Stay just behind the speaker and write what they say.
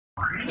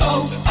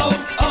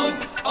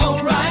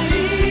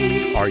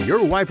O'Reilly. Are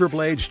your wiper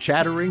blades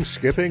chattering,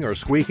 skipping, or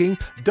squeaking?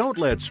 Don't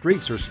let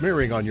streaks or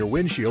smearing on your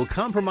windshield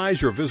compromise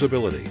your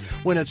visibility.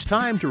 When it's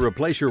time to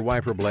replace your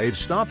wiper blades,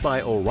 stop by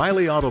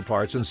O'Reilly Auto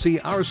Parts and see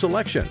our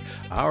selection.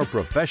 Our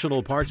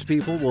professional parts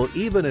people will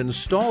even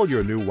install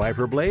your new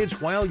wiper blades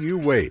while you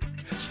wait.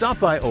 Stop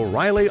by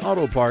O'Reilly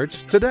Auto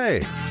Parts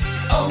today.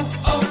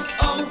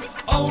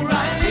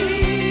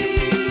 O'Reilly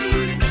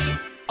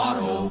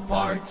Auto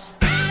Parts.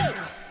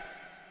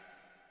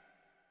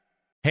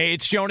 Hey,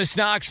 it's Jonas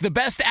Knox. The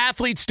best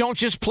athletes don't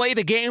just play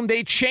the game,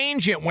 they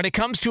change it. When it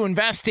comes to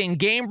investing,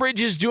 GameBridge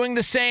is doing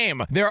the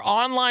same. Their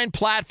online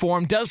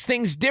platform does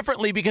things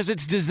differently because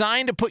it's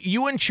designed to put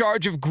you in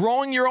charge of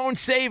growing your own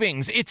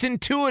savings. It's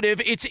intuitive,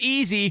 it's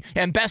easy,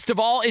 and best of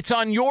all, it's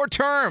on your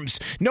terms.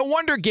 No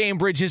wonder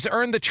GameBridge has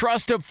earned the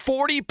trust of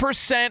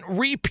 40%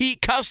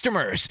 repeat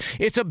customers.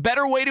 It's a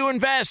better way to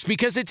invest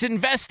because it's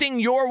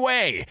investing your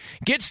way.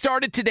 Get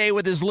started today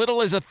with as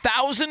little as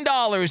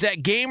 $1,000 at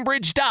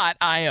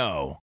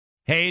GameBridge.io.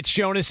 Hey, it's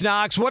Jonas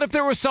Knox. What if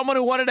there was someone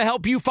who wanted to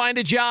help you find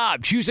a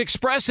job? Choose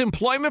Express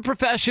Employment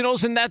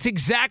Professionals, and that's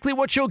exactly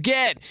what you'll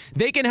get.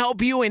 They can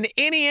help you in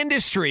any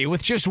industry.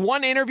 With just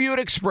one interview at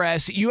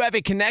Express, you have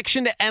a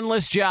connection to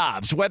endless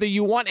jobs. Whether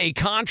you want a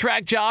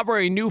contract job or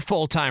a new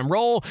full-time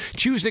role,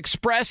 choose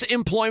Express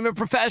Employment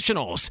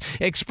Professionals.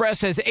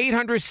 Express has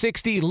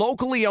 860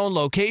 locally owned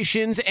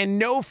locations and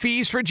no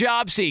fees for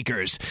job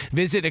seekers.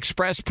 Visit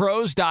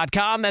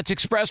expresspros.com. That's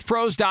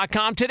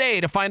expresspros.com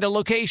today to find a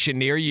location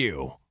near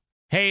you.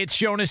 Hey, it's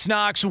Jonas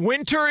Knox.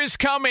 Winter is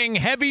coming.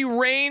 Heavy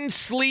rain,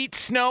 sleet,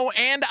 snow,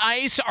 and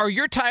ice. Are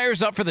your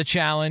tires up for the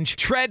challenge?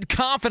 Tread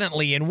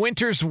confidently in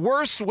winter's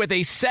worst with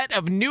a set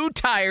of new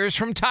tires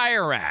from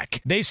Tire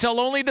Rack. They sell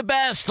only the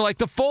best, like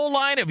the full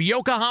line of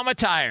Yokohama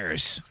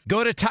tires.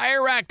 Go to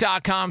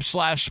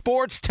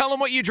TireRack.com/sports. Tell them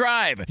what you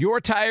drive. Your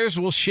tires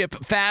will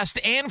ship fast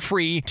and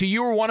free to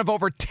you or one of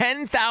over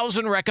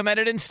 10,000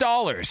 recommended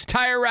installers.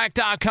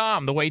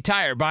 TireRack.com, the way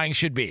tire buying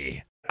should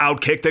be.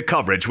 Outkick the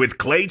coverage with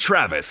Clay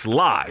Travis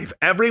live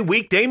every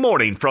weekday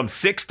morning from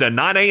 6 to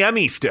 9 a.m.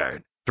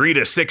 Eastern, 3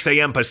 to 6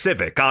 a.m.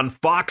 Pacific on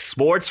Fox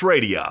Sports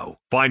Radio.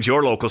 Find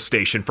your local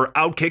station for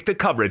Outkick the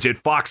coverage at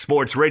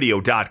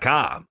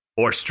foxsportsradio.com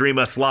or stream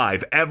us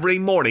live every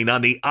morning on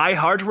the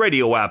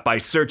iHeartRadio app by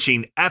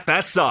searching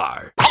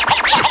FSR. Now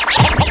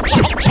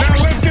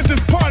let's get this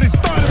party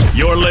started.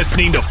 You're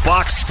listening to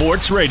Fox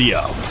Sports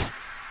Radio.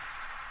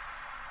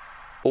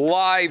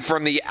 Live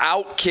from the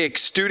Outkick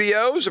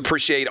studios.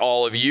 Appreciate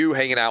all of you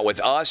hanging out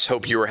with us.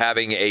 Hope you are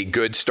having a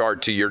good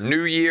start to your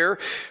new year.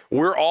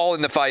 We're all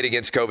in the fight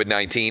against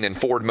COVID-19, and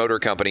Ford Motor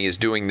Company is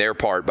doing their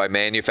part by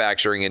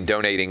manufacturing and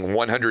donating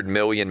 100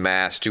 million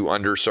masks to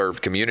underserved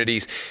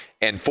communities.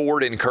 And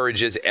Ford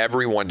encourages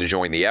everyone to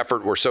join the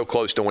effort. We're so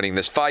close to winning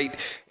this fight,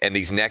 and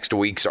these next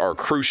weeks are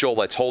crucial.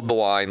 Let's hold the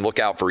line, look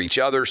out for each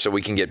other so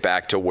we can get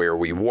back to where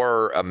we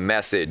were. A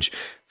message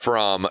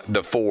from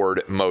the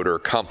Ford Motor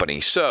Company.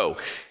 So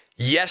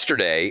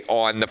yesterday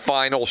on the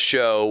final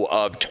show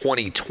of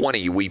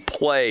 2020, we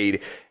played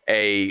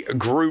a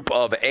group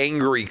of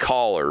angry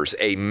callers,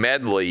 a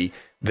medley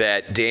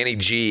that Danny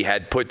G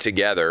had put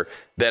together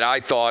that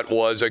I thought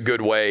was a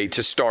good way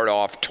to start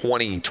off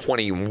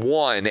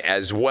 2021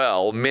 as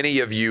well. Many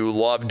of you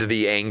loved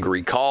the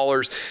angry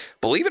callers.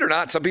 Believe it or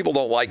not, some people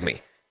don't like me,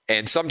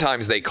 and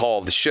sometimes they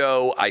call the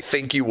show. I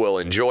think you will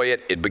enjoy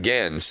it. It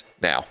begins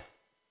now.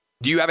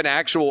 Do you have an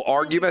actual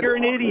argument? You're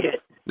an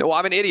idiot. No,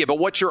 I'm an idiot, but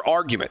what's your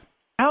argument?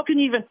 How can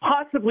you even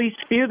possibly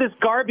spew this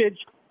garbage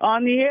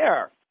on the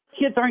air?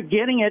 Kids aren't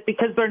getting it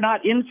because they're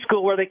not in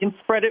school where they can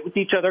spread it with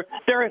each other.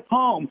 They're at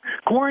home,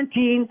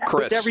 quarantined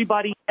with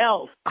everybody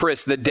else.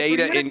 Chris, the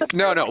data in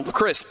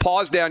Chris,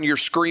 pause down. You're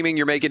screaming.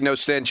 You're making no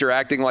sense. You're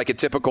acting like a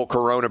typical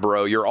Corona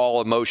bro. You're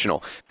all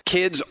emotional.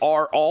 Kids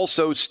are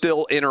also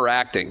still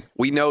interacting.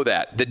 We know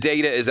that. The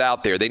data is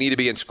out there. They need to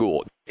be in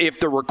school. If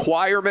the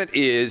requirement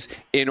is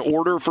in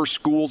order for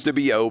schools to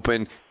be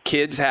open,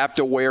 kids have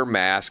to wear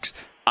masks,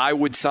 I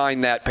would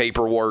sign that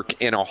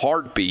paperwork in a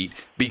heartbeat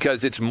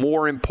because it's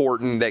more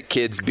important that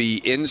kids be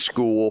in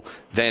school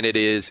than it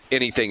is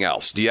anything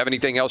else. Do you have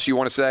anything else you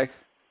want to say?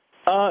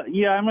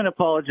 Yeah, I'm going to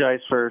apologize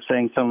for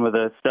saying some of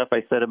the stuff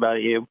I said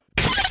about you.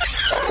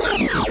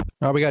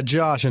 All right, we got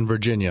Josh in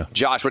Virginia.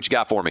 Josh, what you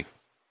got for me?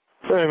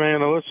 Hey,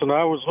 man, listen,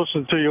 I was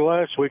listening to you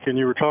last week, and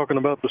you were talking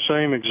about the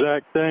same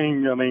exact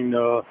thing. I mean,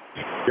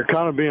 you're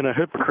kind of being a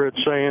hypocrite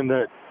saying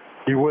that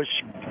you wish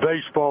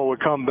baseball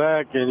would come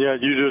back, and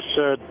yet you just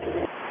said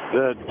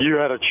that you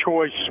had a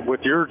choice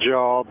with your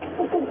job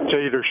to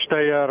either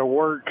stay out of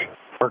work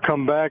or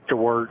come back to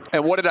work.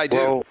 And what did I do?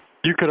 Well,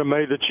 you could have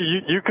made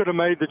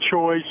the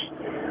choice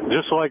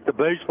just like the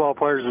baseball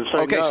players that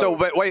say okay, no, so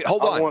but wait,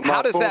 hold on.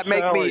 How does that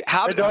make me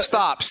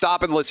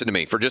stop and listen to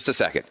me for just a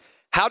second.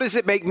 How does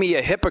it make me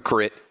a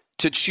hypocrite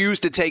to choose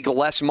to take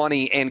less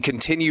money and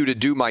continue to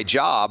do my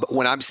job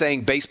when I'm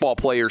saying baseball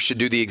players should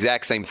do the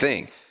exact same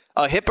thing?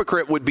 A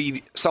hypocrite would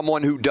be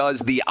someone who does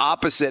the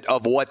opposite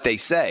of what they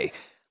say.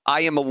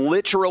 I am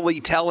literally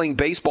telling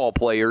baseball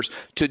players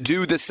to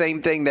do the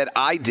same thing that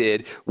I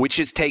did, which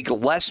is take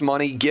less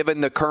money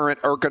given the current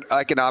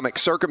economic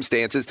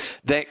circumstances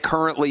that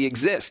currently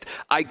exist.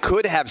 I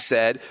could have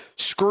said,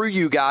 screw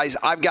you guys,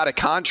 I've got a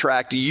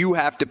contract. You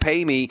have to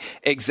pay me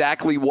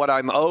exactly what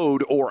I'm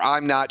owed or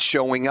I'm not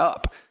showing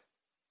up.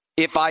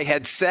 If I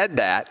had said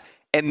that,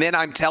 and then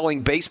I'm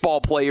telling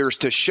baseball players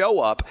to show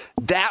up,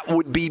 that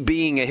would be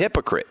being a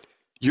hypocrite.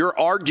 Your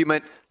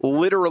argument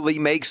literally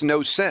makes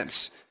no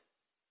sense.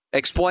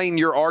 Explain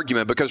your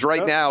argument, because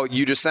right now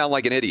you just sound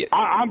like an idiot.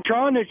 I'm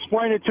trying to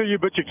explain it to you,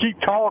 but you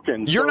keep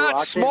talking. You're not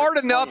smart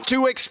enough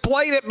to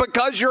explain it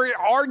because your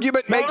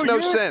argument makes no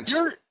sense.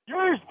 You're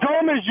as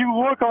dumb as you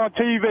look on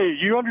TV.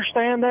 You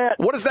understand that?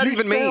 What does that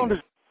even mean?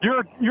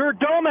 You're a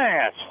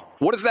dumbass.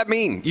 What does that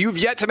mean? You've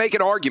yet to make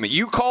an argument.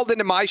 You called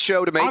into my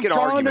show to make an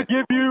argument. I'm trying to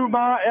give you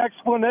my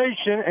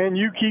explanation, and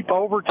you keep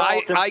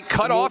over-talking. I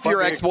cut off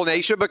your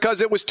explanation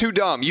because it was too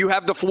dumb. You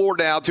have the floor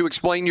now to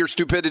explain your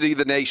stupidity to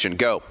the nation.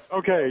 Go.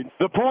 Okay.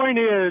 The point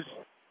is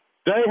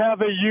they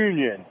have a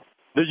union.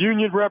 The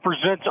union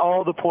represents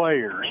all the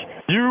players.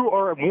 You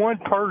are one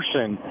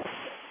person.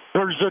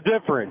 There's a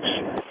difference.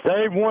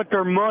 They want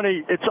their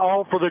money. It's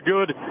all for the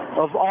good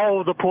of all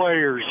of the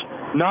players,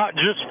 not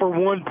just for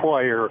one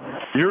player.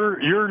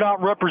 You're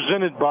not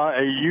represented by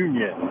a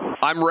union.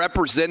 I'm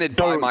represented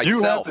by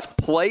myself.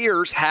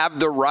 Players have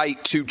the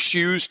right to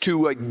choose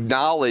to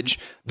acknowledge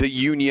the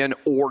union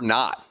or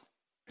not.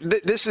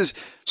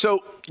 So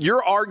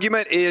your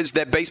argument is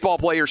that baseball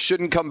players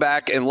shouldn't come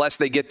back unless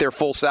they get their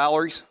full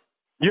salaries?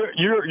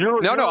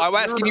 I'm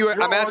asking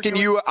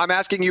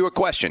you a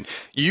question.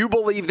 You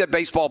believe that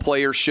baseball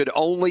players should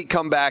only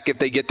come back if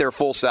they get their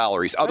full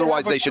salaries.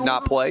 Otherwise, they should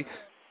not play?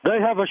 They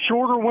have a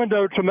shorter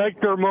window to make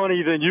their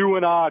money than you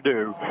and I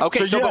do.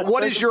 Okay, but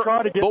what is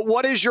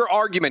your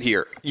argument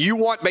here? You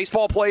want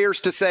baseball players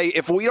to say,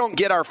 if we don't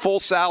get our full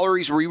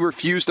salaries, we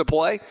refuse to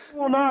play? They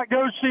will not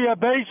go see a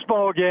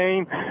baseball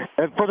game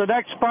for the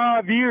next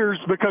 5 years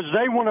because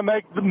they want to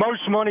make the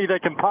most money they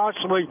can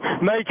possibly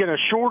make in a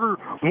shorter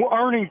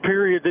earning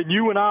period than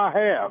you and I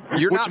have.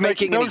 You're not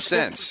making any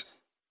sense.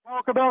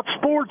 Talk about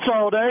sports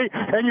all day,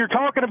 and you're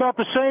talking about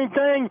the same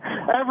thing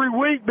every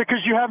week because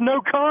you have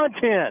no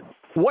content.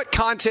 What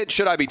content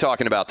should I be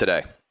talking about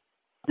today?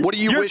 What do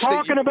you wish that you're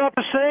talking about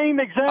the same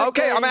exact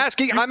Okay,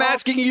 thing. I'm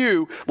asking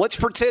you. Let's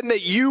pretend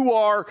that you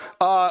are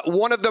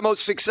one of the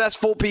most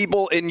successful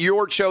people in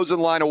your chosen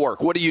line of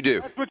work. What do you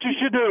do? That's what you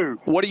should do.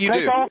 What do you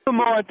Take off the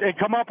month and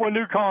come up with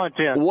new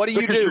content. What do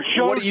you do?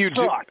 What do you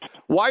do?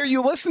 Why are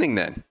you listening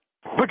then?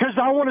 Because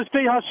I want to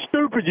see how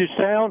stupid you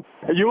sound.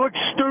 You look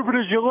stupid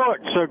as you look,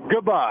 so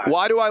goodbye.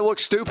 Why do I look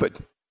stupid?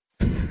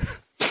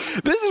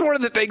 This is one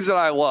of the things that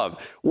I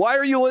love. Why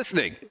are you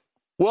listening?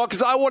 Well,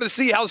 because I want to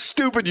see how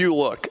stupid you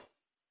look.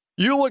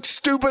 You look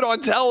stupid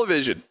on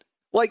television.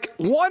 I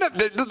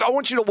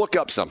want you to look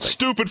up something.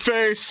 Stupid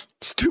face.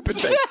 Stupid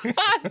face.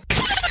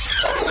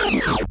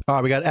 All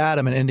right, we got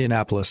Adam in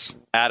Indianapolis.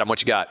 Adam,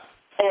 what you got?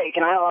 Hey,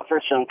 can I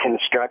offer some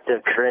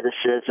constructive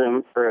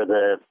criticism for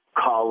the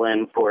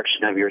call-in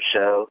portion of your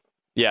show?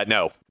 Yeah,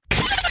 no.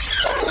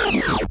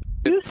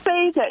 You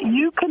say that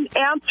you can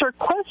answer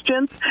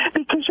questions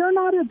because you're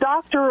not a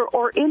doctor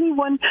or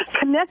anyone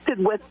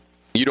connected with.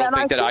 You don't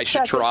think that I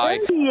should try?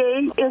 The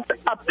NBA is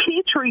a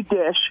petri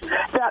dish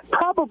that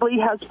probably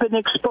has been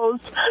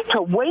exposed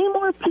to way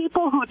more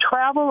people who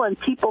travel and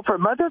people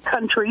from other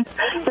countries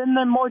than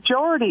the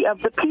majority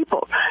of the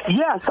people.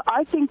 Yes,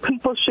 I think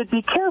people should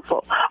be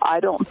careful. I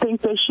don't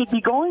think they should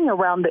be going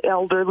around the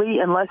elderly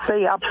unless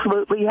they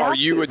absolutely have to. Are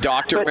you a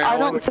doctor, but Marilyn?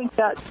 I don't think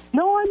that.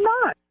 No, I'm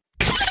not.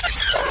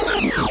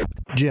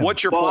 Jim.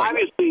 What's your point? point?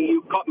 Obviously,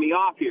 you cut me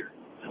off here.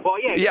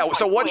 Well, yeah. Yeah.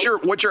 So what's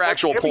your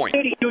actual point?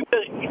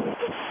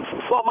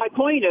 Well, my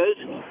point is,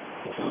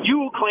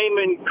 you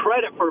claiming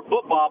credit for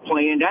football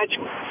playing, that's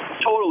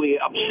totally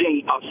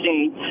obscene.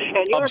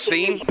 And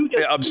obscene?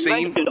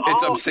 Obscene?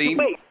 It's obscene?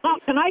 Wait,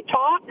 can I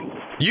talk?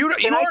 You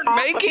aren't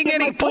making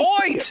any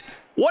point.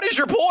 What is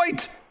your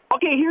point?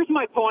 Okay, here's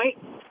my point.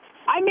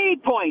 I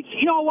made points.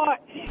 You know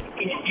what?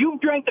 You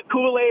drank the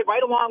Kool-Aid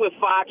right along with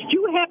Fox. Do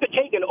you have to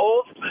take an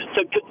oath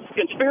to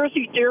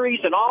conspiracy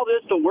theories and all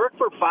this to work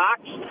for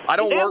Fox? I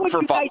don't work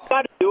for Fox.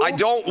 I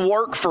don't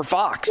work for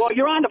Fox. Well,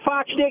 you're on the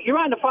Fox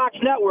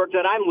network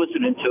that I'm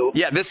listening to.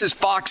 Yeah, this is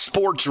Fox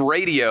Sports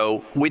Radio,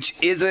 which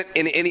isn't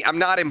in any. I'm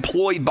not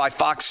employed by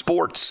Fox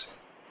Sports.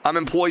 I'm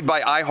employed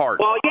by iHeart.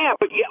 Well, yeah,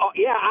 but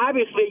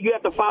obviously you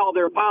have to follow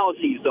their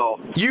policies,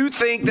 though. You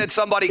think that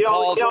somebody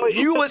calls?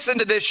 You listen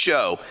to this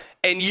show.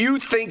 And you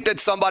think that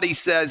somebody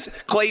says,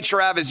 Clay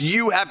Travis,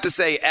 you have to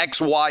say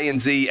X, Y, and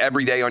Z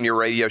every day on your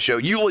radio show.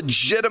 You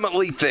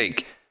legitimately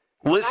think,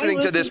 listening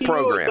to this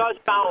program. It does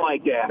sound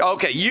like that.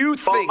 Okay, you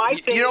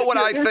think, you know what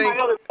I think?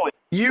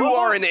 You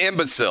are an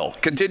imbecile.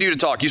 Continue to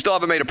talk. You still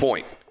haven't made a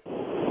point.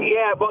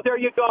 Yeah, well, there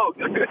you go.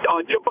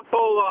 A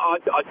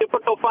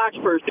typical Fox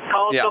person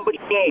calling somebody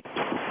game.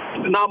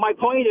 Now, my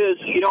point is,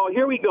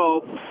 here we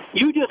go.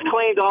 You just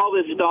claimed all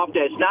this stuff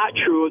that's not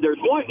true. There's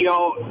one,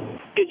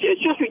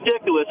 it's just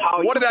ridiculous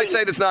how. What did I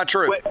say that's not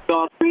true?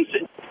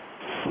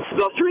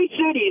 The three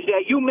cities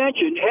that you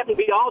mentioned happen to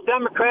be all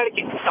Democratic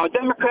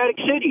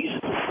cities.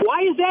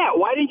 Why is that?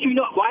 Why didn't you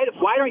know? Why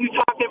aren't you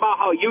talking about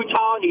how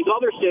Utah and these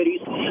other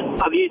cities,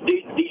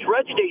 these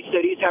red state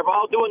cities, have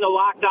all doing the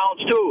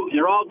lockdowns too?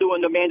 They're all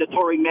doing the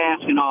mandatory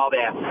mask and all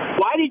that.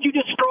 Why did you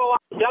just throw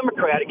out the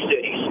Democratic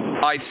cities?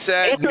 I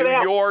said New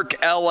York,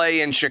 L.A.,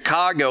 and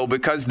Chicago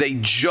because they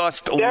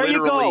just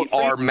literally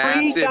are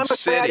massive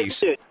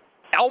cities.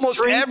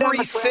 Almost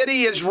every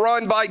city is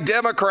run by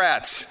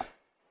Democrats.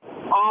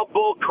 All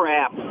bull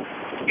crap.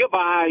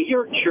 Goodbye.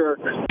 You're a jerk.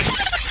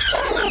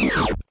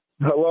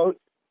 Hello?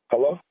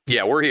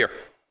 Yeah, we're here.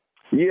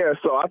 Yeah,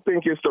 so I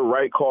think it's the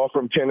right call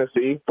from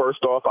Tennessee.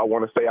 First off, I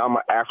want to say I'm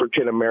an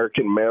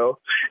African-American male,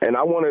 and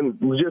I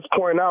want to just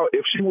point out,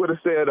 if she would have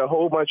said a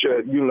whole bunch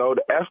of,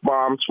 the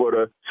F-bombs for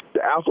the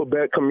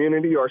alphabet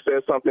community or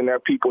said something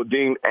that people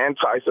deemed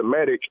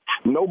anti-Semitic,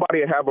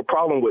 nobody would have a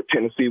problem with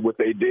Tennessee, what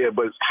they did.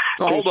 But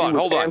hold on.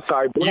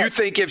 You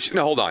think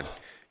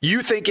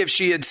You think if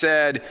she had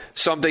said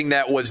something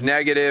that was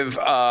negative,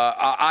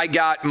 I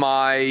got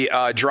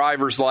my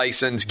driver's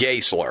license gay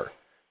slur,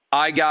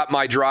 I got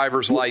my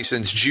driver's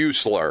license Jew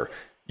slur,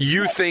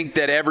 you think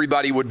that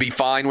everybody would be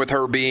fine with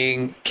her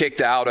being kicked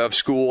out of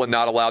school and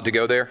not allowed to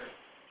go there?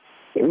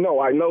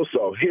 No, I know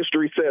so.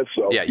 History says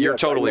so. Yeah, you're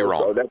totally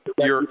wrong.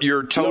 So.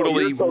 You're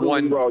totally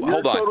wrong.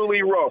 Hold on.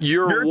 Totally wrong.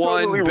 You're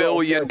 1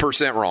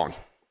 billion% wrong.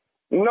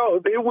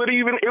 No, it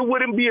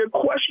wouldn't be a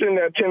question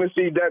that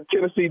Tennessee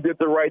did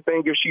the right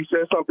thing if she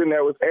said something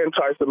that was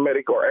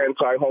anti-Semitic or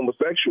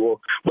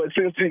anti-homosexual. But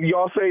since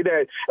y'all say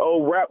that,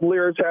 rap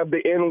lyrics have the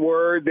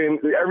N-word, then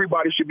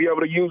everybody should be able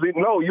to use it.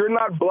 No, you're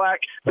not black.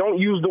 Don't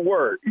use the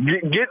word.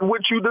 Get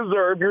what you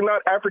deserve. You're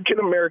not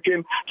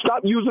African-American.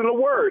 Stop using the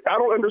word. I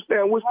don't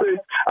understand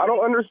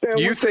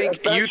You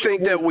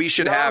think that we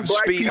should have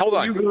speed? Hold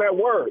on. Using that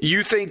word.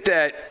 You think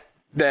that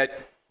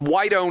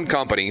white-owned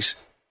companies,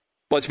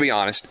 let's be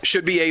honest,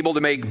 should be able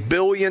to make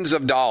billions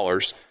of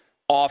dollars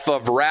off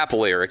of rap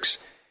lyrics,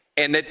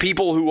 and that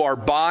people who are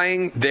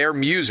buying their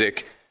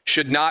music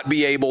should not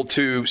be able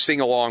to sing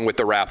along with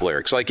the rap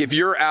lyrics? Like if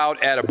you're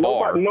out at a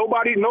bar.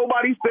 Nobody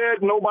said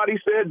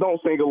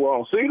don't sing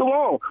along. Sing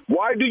along.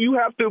 Why do you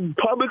have to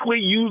publicly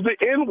use the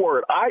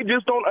N-word? I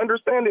just don't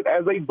understand it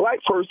as a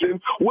black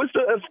person. What's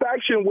the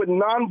affection with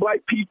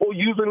non-black people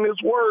using this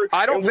word?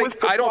 I don't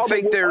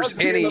think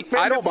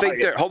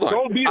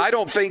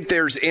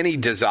there's any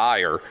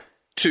desire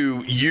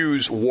to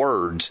use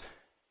words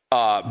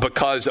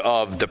because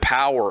of the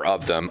power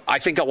of them. I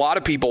think a lot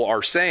of people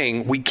are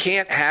saying we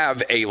can't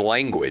have a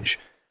language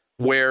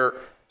where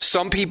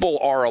some people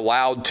are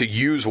allowed to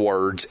use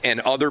words and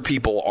other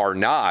people are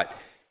not,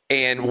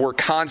 and we're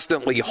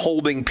constantly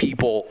holding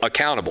people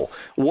accountable.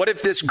 What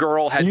if this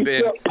girl had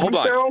been hold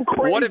on?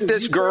 What if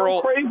this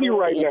girl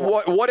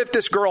what if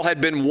this girl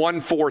had been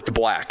 1/4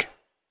 black?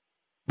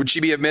 Would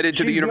she be admitted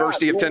to the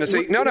University of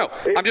Tennessee? No.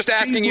 I'm just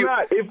asking you.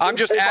 I'm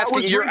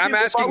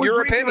asking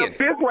your opinion.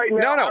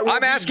 No.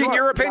 I'm asking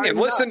your opinion.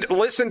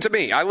 Listen to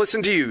me. I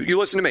listen to you. You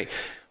listen to me.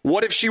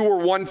 What if she were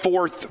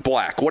 1/4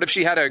 black? What if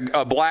she had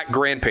a black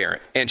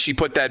grandparent and she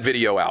put that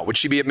video out? Would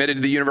she be admitted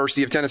to the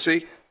University of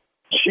Tennessee?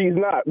 She's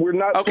not. We're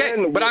not. Okay,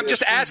 but I'm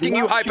just asking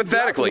you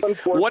hypothetically.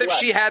 What if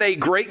she had a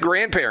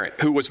great-grandparent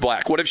who was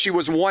black? What if she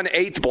was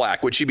 1/8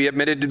 black? Would she be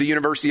admitted to the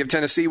University of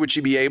Tennessee? Would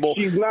she be able?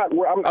 She's not.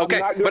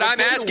 But I'm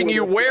asking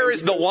you, where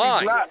is the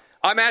line?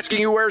 I'm asking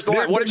you, where's the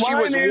line? What if she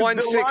was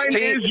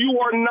 1/16?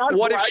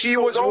 What if she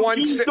was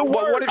 1/16?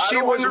 What if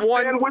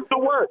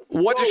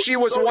she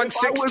was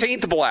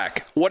 1/16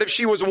 black? What if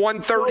she was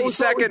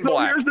 1/32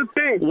 black?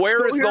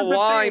 Where is the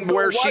line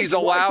where she's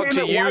allowed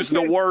to use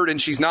the word and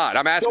she's not?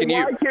 I'm asking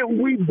you. Why can't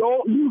we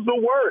don't use the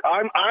word?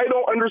 I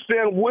don't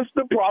understand what's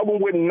the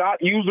problem with not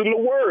using the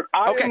word.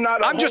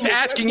 I'm just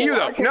asking you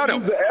though. No.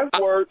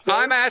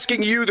 I'm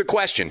asking you the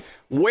question.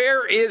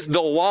 Where is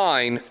the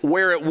line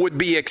where it would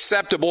be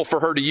acceptable for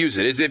her to use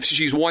it? Is if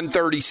she's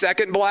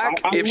 1/32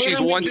 black? If she's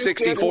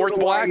 1/64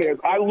 black?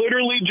 I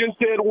literally just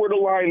said where the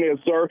line is,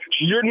 sir.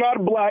 You're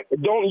not black.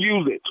 Don't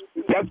use it.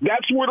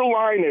 That's where the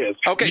line is.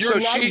 Okay, so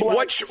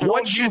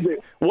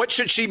what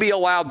should she be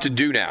allowed to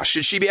do now?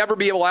 Should she ever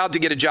be allowed to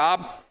get a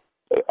job?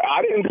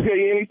 I didn't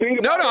say anything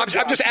about No, I'm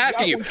just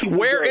asking you.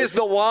 Where is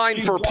the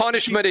line for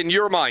punishment in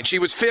your mind? She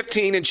was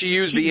 15 and she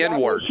used the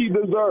N-word.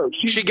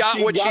 She got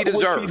what she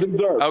deserved.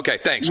 Okay,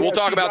 thanks. We'll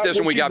talk about this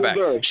when we got back.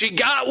 She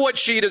got what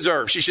she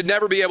deserved. She should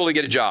never be able to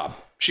get a job.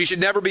 She should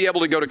never be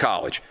able to go to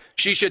college.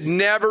 She should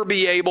never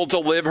be able to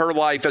live her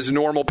life as a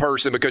normal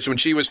person because when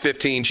she was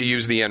 15, she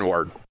used the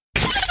N-word.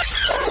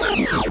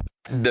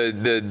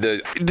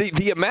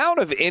 The amount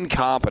of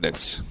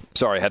incompetence.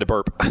 Sorry, I had to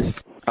burp.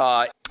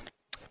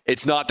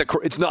 It's not the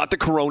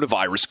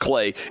coronavirus,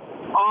 Clay.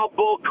 All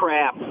bull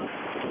crap.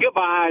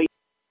 Goodbye.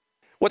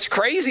 What's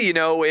crazy,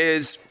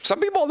 is some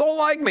people don't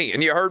like me,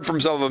 and you heard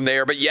from some of them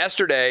there. But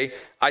yesterday,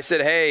 I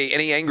said, hey,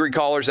 any angry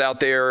callers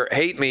out there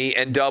hate me,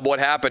 and Dub, what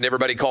happened?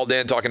 Everybody called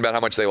in talking about how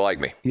much they like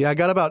me. Yeah, I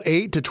got about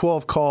 8 to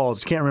 12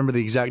 calls. Can't remember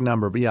the exact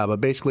number, but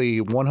basically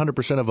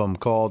 100% of them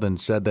called and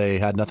said they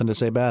had nothing to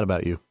say bad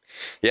about you.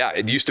 Yeah,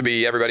 it used to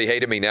be everybody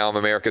hated me. Now I'm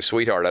America's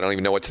sweetheart. I don't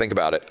even know what to think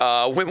about it.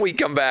 When we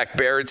come back,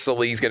 Barrett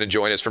Sallee is going to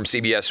join us from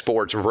CBS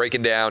Sports. We're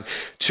breaking down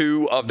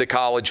 2 of the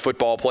college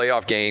football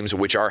playoff games,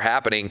 which are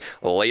happening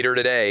later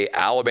today.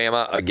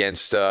 Alabama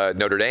against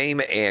Notre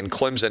Dame and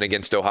Clemson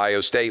against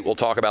Ohio State. We'll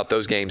talk about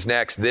those games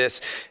next.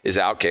 This is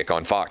Outkick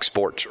on Fox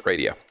Sports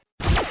Radio.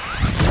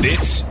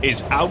 This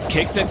is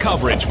Outkick the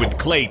Coverage with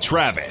Clay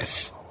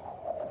Travis.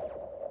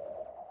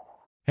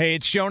 Hey,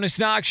 it's Jonas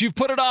Knox. You've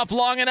put it off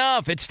long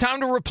enough. It's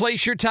time to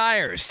replace your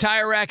tires.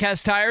 Tire Rack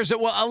has tires that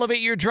will elevate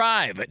your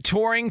drive.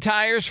 Touring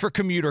tires for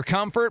commuter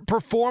comfort,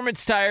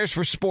 performance tires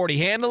for sporty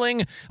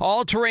handling,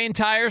 all-terrain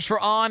tires for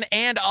on-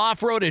 and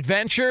off-road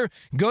adventure.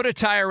 Go to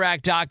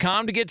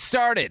TireRack.com to get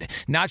started.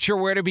 Not sure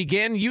where to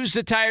begin? Use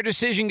the Tire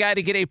Decision Guide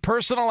to get a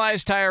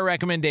personalized tire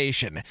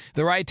recommendation.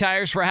 The right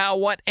tires for how,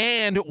 what,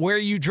 and where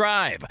you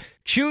drive.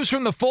 Choose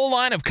from the full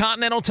line of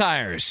Continental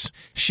tires.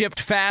 Shipped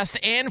fast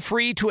and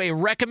free to a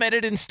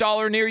recommended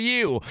installer near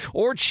you.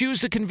 Or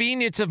choose the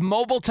convenience of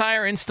mobile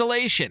tire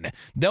installation.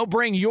 They'll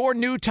bring your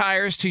new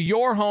tires to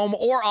your home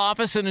or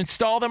office and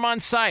install them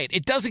on site.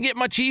 It doesn't get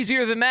much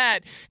easier than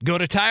that. Go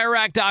to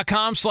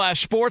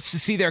TireRack.com/sports to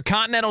see their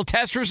Continental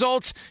test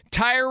results,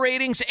 tire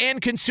ratings, and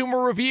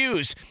consumer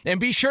reviews. And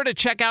be sure to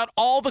check out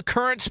all the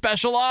current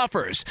special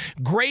offers.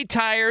 Great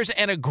tires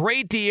and a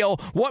great deal.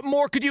 What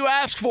more could you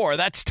ask for?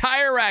 That's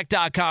TireRack.com/sports.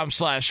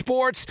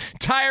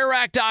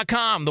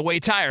 TireRack.com, the way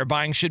tire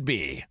buying should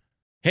be.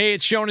 Hey,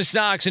 it's Jonas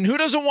Knox, and who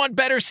doesn't want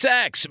better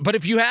sex? But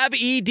if you have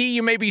ED,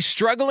 you may be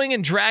struggling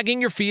and dragging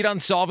your feet on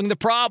solving the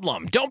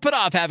problem. Don't put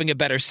off having a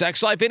better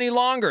sex life any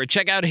longer.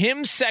 Check out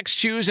Hims Sex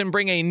Chews and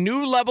bring a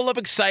new level of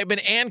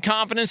excitement and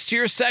confidence to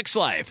your sex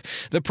life.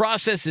 The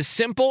process is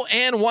simple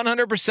and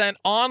 100%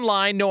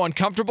 online, no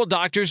uncomfortable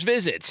doctor's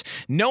visits.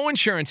 No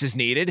insurance is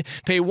needed.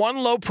 Pay one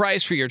low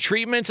price for your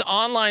treatments,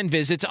 online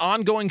visits,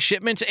 ongoing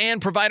shipments,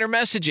 and provider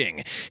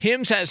messaging.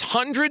 Hims has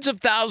hundreds of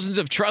thousands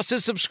of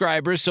trusted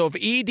subscribers, so if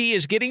ED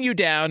is getting you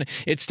down,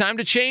 it's time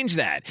to change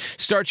that.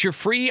 Start your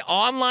free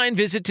online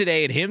visit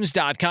today at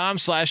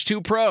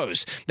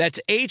hims.com/2pros. That's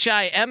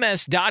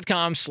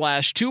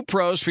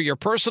HIMS.com/2pros for your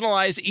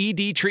personalized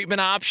ED treatment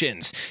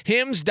options.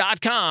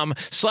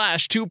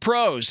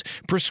 hims.com/2pros.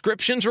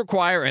 Prescriptions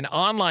require an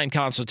online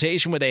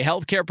consultation with a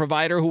healthcare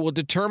provider who will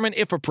determine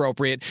if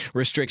appropriate.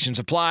 Restrictions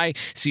apply.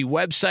 See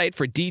website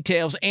for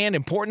details and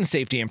important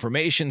safety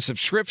information.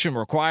 Subscription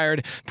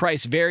required.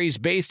 Price varies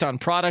based on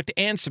product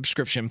and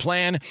subscription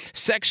plan.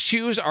 Sex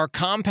Chews are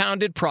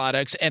compounded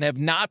products and have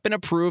not been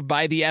approved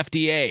by the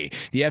FDA.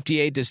 The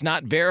FDA does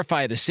not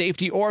verify the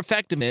safety or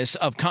effectiveness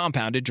of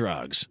compounded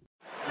drugs.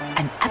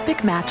 An epic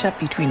matchup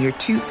between your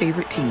 2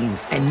 favorite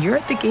teams, and you're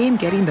at the game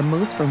getting the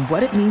most from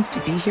what it means to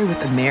be here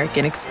with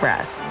American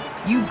Express.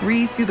 You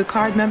breeze through the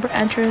card member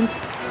entrance,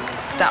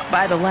 stop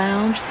by the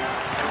lounge.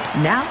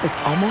 Now it's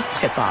almost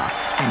tip-off,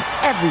 and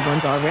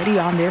everyone's already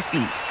on their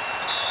feet.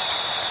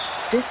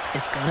 This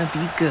is gonna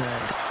be good.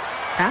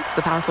 That's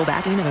the powerful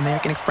backing of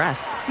American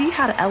Express. See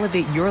how to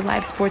elevate your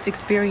live sports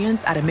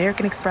experience at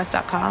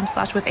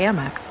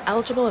americanexpress.com/withAmex.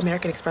 Eligible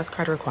American Express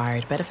card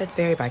required. Benefits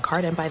vary by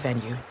card and by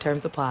venue.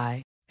 Terms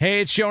apply.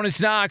 Hey, it's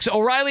Jonas Knox.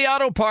 O'Reilly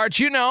Auto Parts,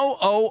 you know,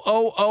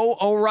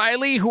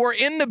 O'Reilly, who are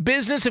in the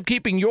business of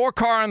keeping your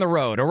car on the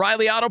road.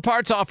 O'Reilly Auto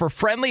Parts offer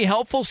friendly,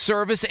 helpful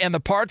service and the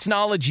parts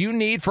knowledge you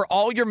need for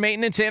all your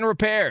maintenance and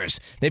repairs.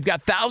 They've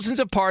got thousands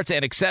of parts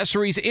and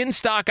accessories in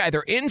stock, either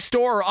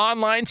in-store or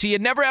online, so you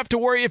never have to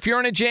worry if you're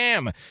in a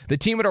jam. The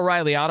team at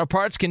O'Reilly Auto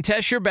Parts can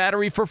test your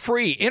battery for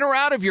free, in or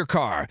out of your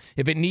car.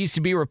 If it needs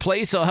to be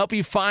replaced, they'll help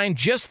you find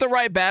just the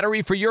right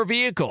battery for your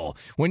vehicle.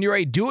 When you're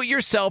a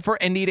do-it-yourselfer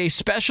and need a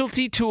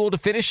specialty tool to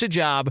finish the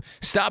job,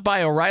 stop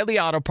by O'Reilly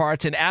Auto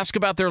Parts and ask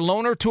about their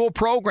loaner tool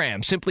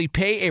program. Simply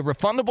pay a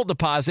refundable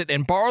deposit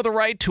and borrow the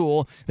right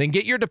tool, then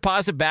get your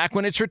deposit back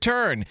when it's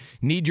returned.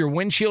 Need your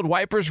windshield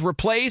wipers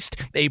replaced,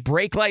 a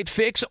brake light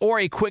fix, or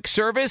a quick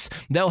service?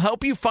 They'll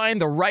help you find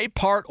the right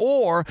part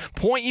or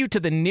point you to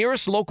the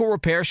nearest local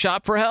repair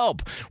shop for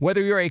help.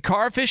 Whether you're a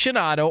car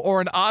aficionado or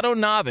an auto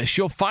novice,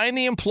 you'll find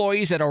the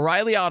employees at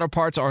O'Reilly Auto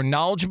Parts are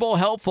knowledgeable,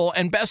 helpful,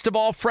 and best of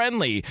all,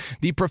 friendly.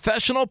 The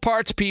professional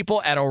parts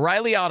people at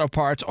O'Reilly Auto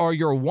Parts are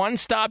your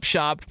one-stop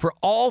shop for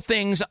all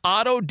things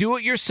auto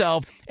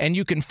do-it-yourself, and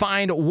you can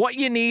find what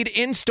you need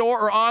in-store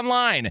or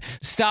online.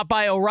 Stop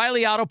by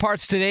O'Reilly Auto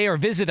Parts today or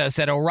visit us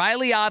at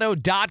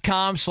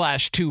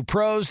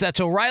O'ReillyAuto.com/2pros. That's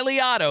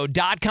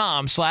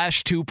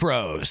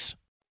O'ReillyAuto.com/2pros.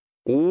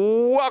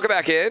 Welcome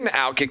back in.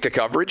 Outkick the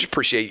Coverage.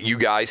 Appreciate you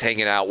guys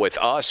hanging out with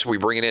us. We're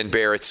bringing in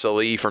Barrett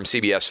Sallee from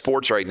CBS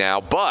Sports right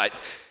now, but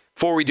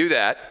before we do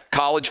that,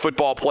 college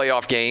football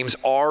playoff games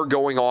are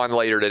going on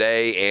later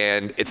today,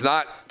 and it's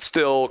not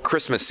still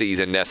Christmas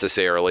season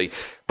necessarily,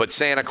 but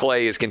Santa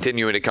Clay is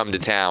continuing to come to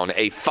town.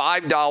 A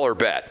 $5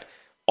 bet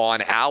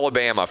on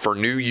Alabama for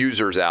new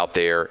users out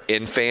there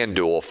in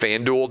FanDuel,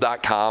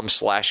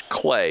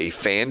 FanDuel.com/Clay,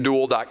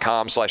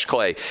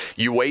 FanDuel.com/Clay.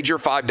 You wager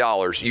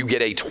 $5, you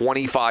get a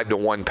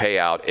 25-1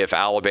 payout if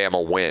Alabama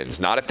wins.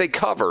 Not if they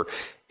cover.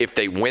 If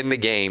they win the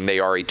game, they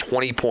are a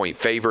 20-point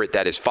favorite.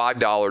 That is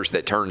 $5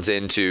 that turns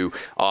into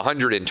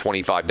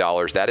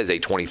 $125. That is a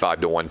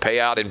 25-1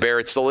 payout. And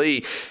Barrett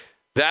Sallee,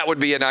 that would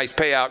be a nice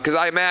payout because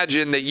I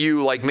imagine that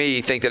you, like me,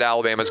 think that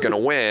Alabama's going to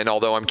win,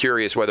 although I'm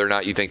curious whether or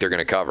not you think they're going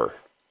to cover.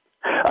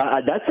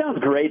 That sounds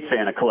great,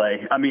 Santa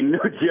Clay. I mean, no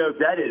joke.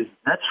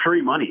 That's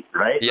free money,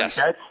 right? Yes.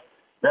 Like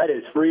that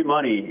is free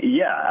money.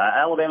 Yeah,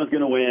 Alabama's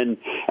going to win.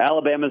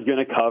 Alabama's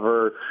going to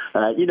cover.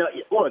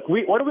 Look,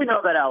 what do we know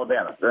about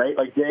Alabama, right?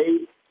 Like,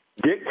 they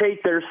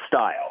dictate their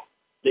style.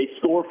 They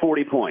score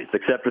 40 points,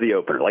 except for the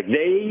opener. Like,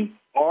 they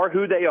are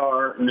who they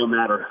are no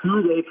matter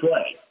who they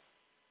play.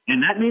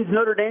 And that means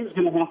Notre Dame's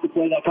going to have to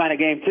play that kind of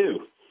game, too.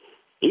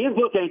 Ian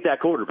Book ain't that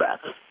quarterback.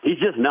 He's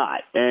just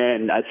not.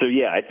 And so,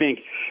 yeah, I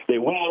think they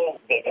win,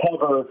 they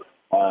cover,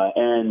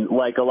 and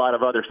like a lot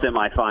of other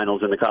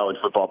semifinals in the college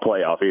football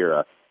playoff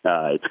era,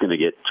 it's going to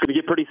get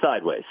pretty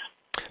sideways.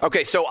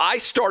 Okay, so I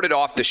started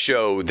off the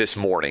show this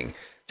morning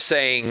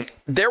saying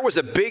there was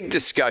a big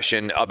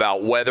discussion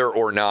about whether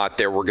or not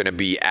there were going to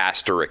be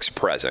asterisks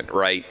present,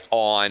 right,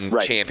 on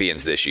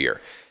champions this year.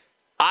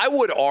 I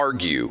would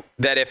argue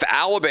that if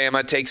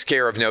Alabama takes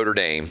care of Notre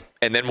Dame,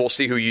 and then we'll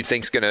see who you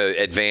think's going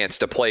to advance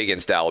to play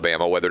against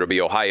Alabama, whether it'll be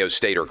Ohio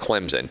State or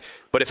Clemson.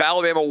 But if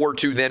Alabama were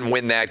to then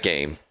win that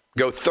game,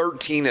 go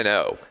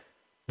 13-0,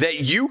 that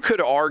you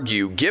could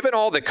argue, given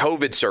all the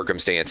COVID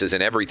circumstances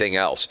and everything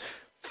else,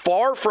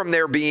 far from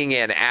there being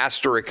an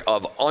asterisk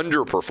of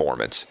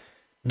underperformance,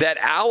 that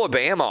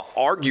Alabama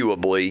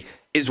arguably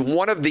is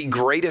one of the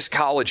greatest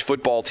college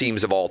football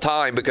teams of all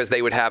time because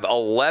they would have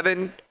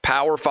 11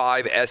 Power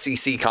 5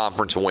 SEC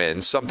conference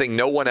wins, something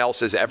no one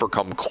else has ever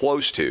come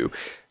close to.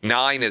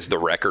 9 is the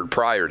record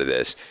prior to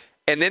this.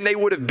 And then they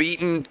would have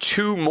beaten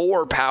 2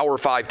 more Power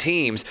 5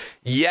 teams.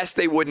 Yes,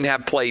 they wouldn't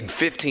have played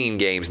 15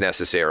 games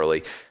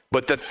necessarily,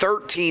 but the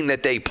 13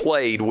 that they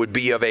played would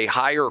be of a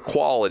higher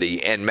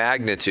quality and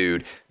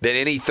magnitude than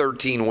any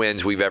 13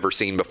 wins we've ever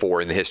seen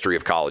before in the history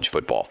of college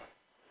football.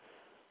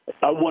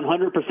 I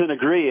 100%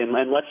 agree, and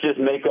let's just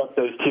make up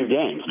those 2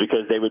 games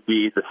because they would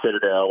be the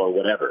Citadel or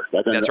whatever.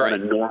 That's right.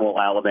 On a normal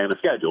Alabama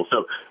schedule.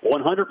 So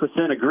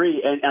 100%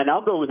 agree, and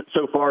I'll go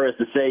so far as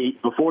to say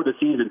before the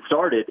season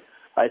started,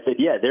 I said,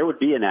 yeah, there would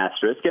be an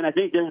asterisk, and I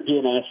think there would be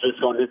an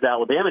asterisk on this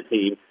Alabama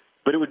team,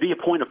 but it would be a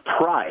point of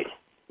pride.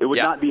 It would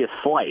not be a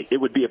slight. It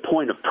would be a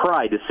point of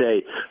pride to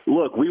say,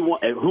 look, we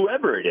want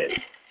whoever it is.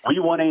 We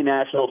won a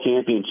national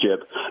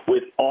championship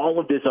with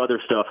all of this other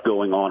stuff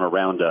going on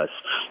around us.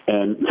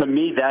 And to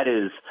me,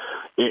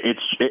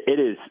 it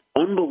is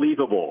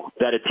unbelievable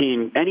that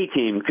any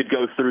team could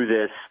go through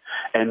this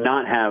and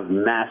not have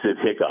massive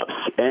hiccups.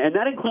 And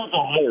that includes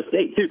Ohio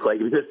State too, Clay,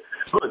 because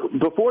look,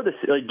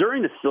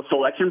 during the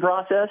selection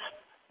process,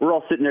 we're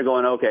all sitting there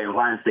going, okay,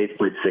 Ohio State's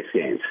played 6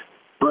 games.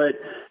 But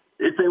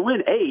if they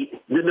win 8,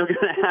 then they're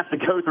going to have to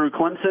go through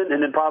Clemson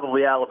and then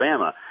probably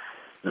Alabama.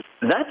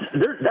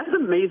 That's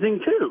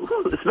amazing too,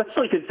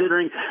 especially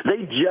considering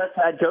they just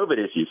had COVID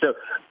issues. So,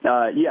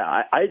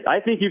 I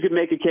think you could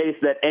make a case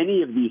that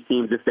any of these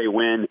teams, if they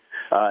win,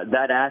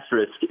 that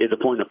asterisk is a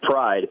point of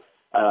pride.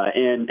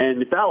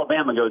 And if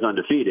Alabama goes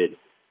undefeated,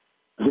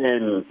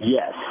 then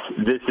yes,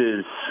 this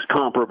is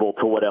comparable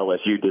to what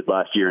LSU did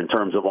last year in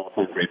terms of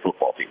all-time great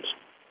football teams.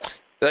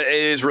 It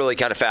is really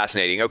kind of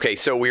fascinating. Okay,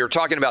 so we were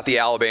talking about the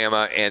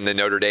Alabama and the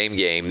Notre Dame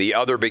game. The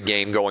other big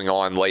game going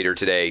on later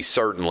today,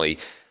 certainly.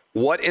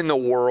 What in the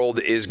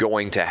world is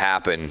going to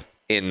happen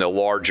in the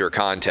larger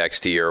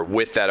context here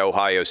with that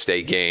Ohio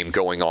State game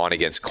going on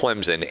against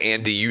Clemson?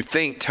 And do you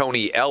think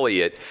Tony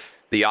Elliott,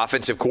 the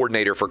offensive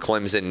coordinator for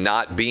Clemson,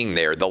 not being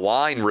there, the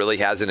line really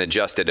hasn't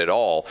adjusted at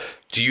all,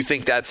 do you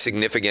think that's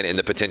significant in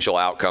the potential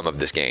outcome of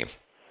this game?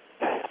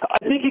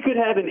 I think you could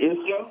have an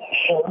issue,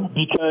 sure,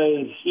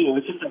 because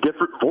it's just a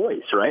different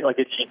voice, right? Like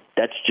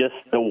that's just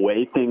the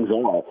way things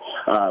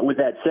are. With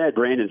that said,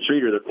 Brandon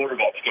Streeter, the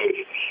quarterback's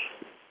coach,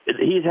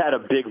 he's had a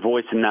big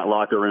voice in that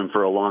locker room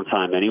for a long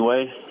time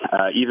anyway,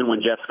 even when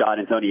Jeff Scott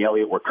and Tony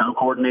Elliott were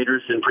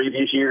co-coordinators in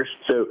previous years.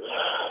 So,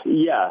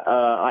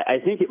 I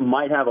think it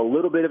might have a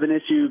little bit of an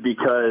issue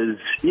because,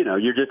 you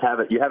have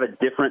a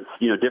different,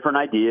 different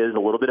ideas, a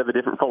little bit of a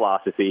different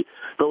philosophy.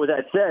 But with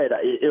that said,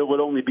 it would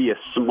only be a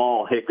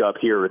small hiccup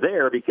here or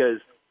there because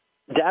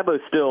Dabo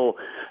still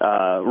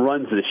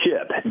runs the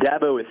ship.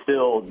 Dabo is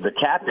still the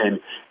captain,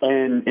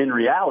 and in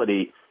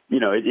reality,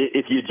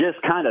 if you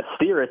just kind of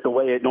steer it the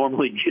way it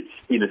normally goes,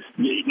 then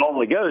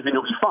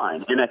it'll be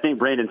fine. And I think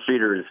Brandon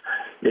Streeter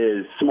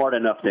is smart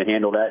enough to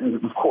handle that.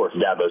 And of course,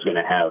 Dabo's going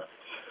to have,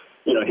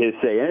 his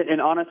say in it.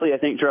 And honestly, I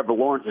think Trevor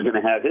Lawrence is going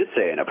to have his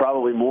say in it,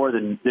 probably more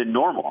than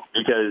normal,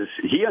 because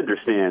he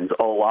understands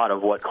a lot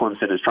of what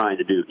Clemson is trying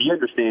to do. He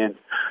understands,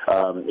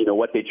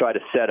 what they try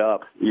to set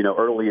up,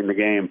 early in the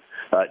game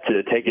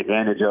to take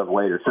advantage of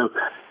later. So,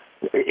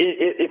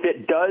 If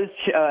it does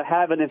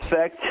have an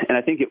effect, and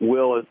I think it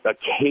will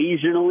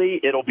occasionally,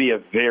 it'll be a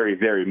very,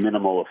 very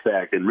minimal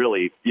effect, and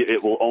really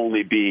it will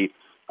only be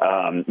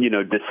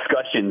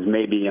discussions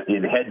maybe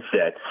in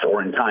headsets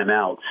or in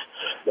timeouts,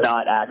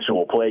 not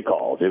actual play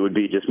calls. It would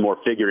be just more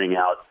figuring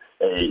out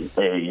a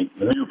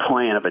new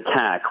plan of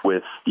attack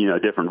with,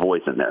 different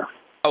voice in there.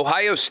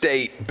 Ohio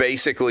State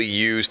basically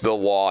used the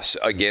loss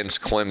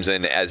against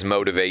Clemson as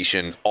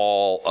motivation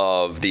all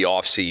of the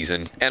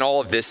offseason and all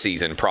of this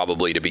season,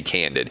 probably, to be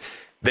candid.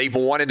 They've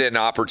wanted an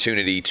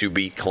opportunity to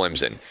beat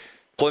Clemson.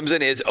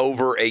 Clemson is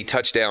over a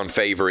touchdown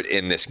favorite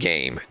in this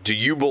game. Do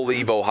you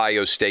believe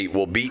Ohio State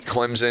will beat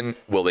Clemson?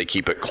 Will they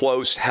keep it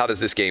close? How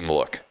does this game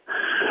look?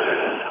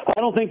 I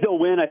don't think they'll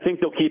win. I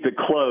think they'll keep it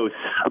close,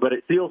 but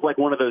it feels like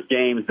one of those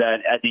games that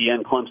at the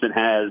end Clemson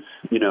has,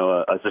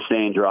 a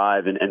sustained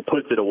drive and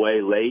puts it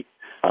away late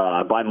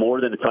by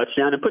more than a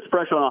touchdown and puts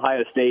pressure on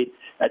Ohio State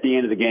at the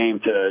end of the game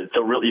to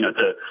really,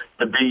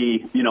 to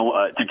be,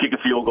 to kick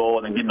a field goal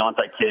and then get an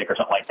onside kick or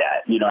something like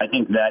that. I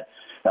think that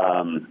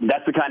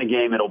that's the kind of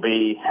game it'll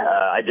be.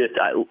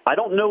 I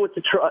don't know what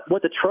to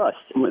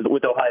trust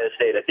with Ohio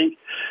State. I think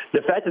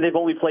the fact that they've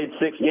only played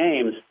 6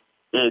 games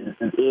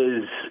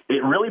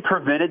it really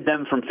prevented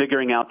them from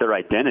figuring out their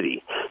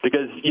identity.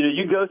 Because,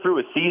 you go through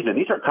a season,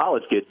 these are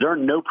college kids, there are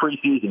no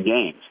preseason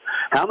games.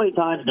 How many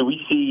times do we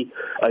see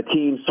a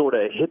team sort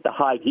of hit the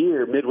high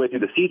gear midway through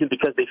the season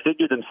because they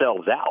figure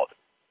themselves out?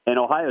 And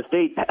Ohio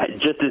State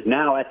just is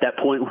now at that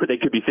point where they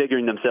could be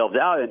figuring themselves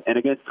out. And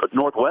against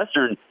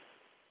Northwestern,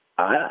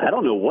 I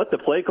don't know what the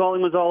play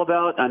calling was all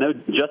about. I know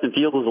Justin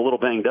Fields was a little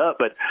banged up,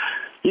 but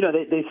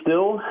they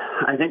still,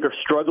 I think, are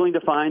struggling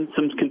to find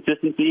some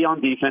consistency on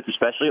defense,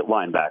 especially at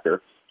linebacker.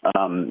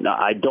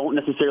 I don't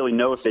necessarily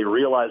know if they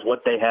realize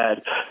what they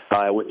had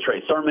with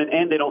Trey Sermon,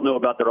 and they don't know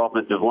about their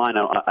offensive line,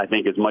 I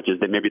think, as much as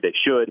maybe they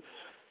should.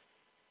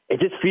 It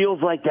just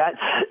feels like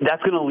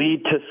that's going to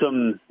lead to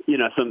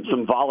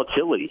some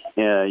volatility,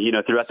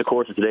 throughout the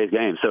course of today's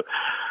game. So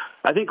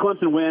I think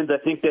Clemson wins. I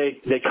think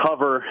they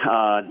cover.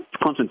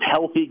 Clemson's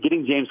healthy.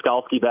 Getting James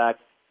Skalski back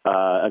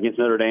against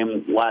Notre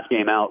Dame last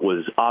game out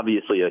was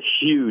obviously a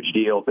huge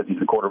deal because he's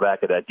the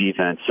quarterback of that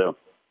defense. So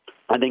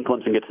I think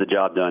Clemson gets the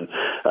job done.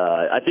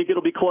 I think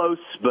it'll be close,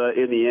 but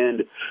in the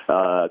end,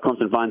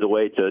 Clemson finds a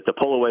way to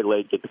pull away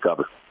late, get the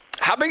cover.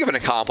 How big of an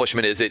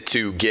accomplishment is it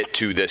to get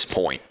to this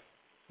point?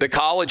 The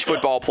college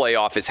football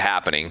playoff is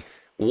happening.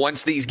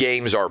 Once these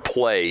games are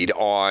played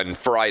on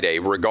Friday,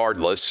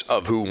 regardless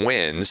of who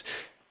wins,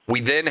 we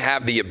then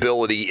have the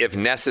ability, if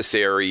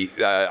necessary,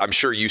 I'm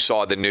sure you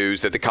saw the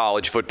news that the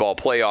college football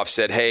playoff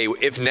said, hey,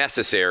 if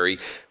necessary,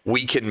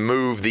 we can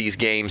move these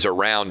games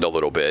around a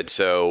little bit.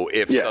 So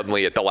if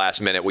suddenly at the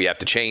last minute we have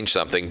to change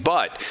something.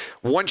 But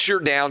once you're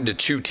down to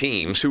 2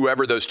 teams,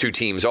 whoever those 2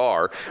 teams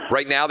are,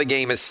 right now the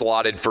game is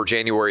slotted for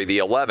January the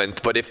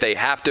 11th. But if they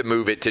have to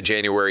move it to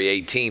January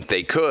 18th,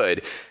 they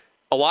could.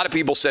 A lot of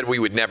people said we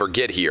would never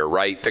get here,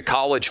 right? The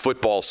college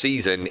football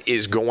season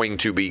is going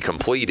to be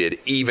completed,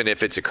 even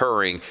if it's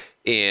occurring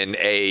in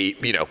a,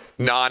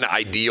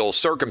 non-ideal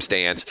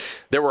circumstance.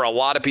 There were a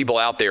lot of people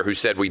out there who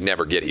said we'd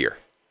never get here.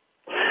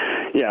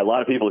 Yeah, a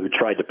lot of people who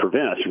tried to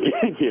prevent us from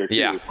getting here,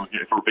 too,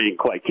 if we're being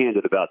quite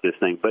candid about this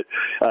thing. But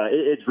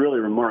it's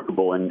really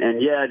remarkable. And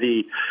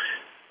it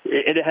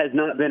has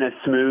not been as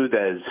smooth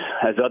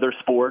as other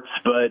sports,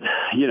 but,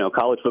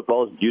 college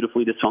football is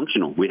beautifully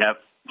dysfunctional. We have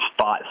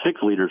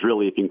 6 leaders,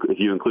 really, if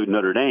you include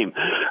Notre Dame.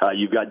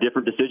 You've got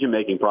different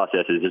decision-making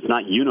processes. It's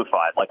not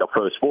unified like a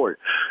pro sport.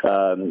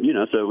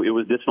 So it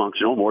was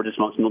dysfunctional, more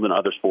dysfunctional than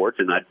other sports,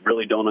 and I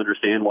really don't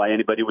understand why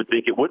anybody would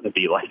think it wouldn't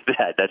be like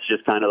that. That's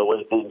just kind of the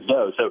way things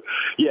go. So,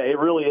 it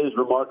really is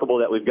remarkable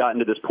that we've gotten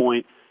to this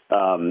point.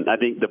 I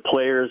think the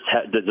players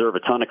deserve a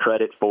ton of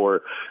credit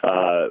for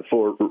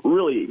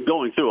really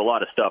going through a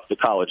lot of stuff that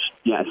college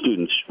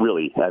students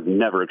really have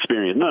never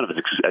experienced. None of us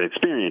have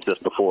experienced this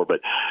before, but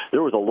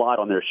there was a lot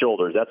on their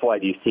shoulders. That's why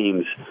these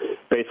teams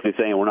basically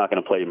saying we're not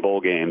going to play in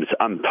bowl games,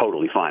 I'm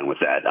totally fine with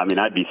that. I mean,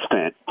 I'd be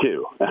spent,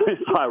 too,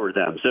 if I were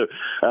them. So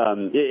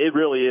it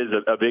really is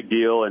a big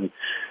deal. And,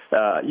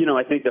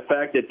 I think the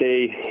fact that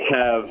they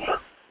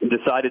have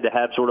decided to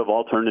have sort of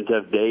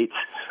alternative dates,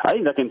 I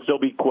think that can still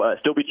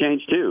be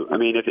changed too. I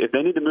mean, if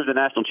they need to move the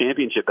national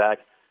championship back,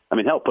 I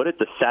mean, hell, put it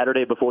the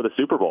Saturday before the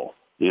Super Bowl.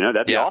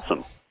 That'd be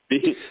awesome.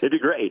 It'd be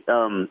great.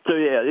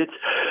 It's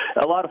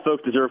a lot of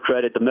folks deserve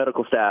credit. The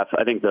medical staff,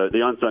 I think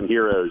the unsung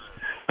heroes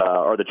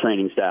are the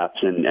training staffs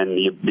and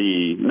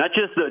the not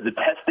just the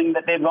testing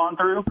that they've gone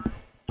through,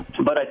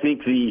 but I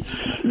think the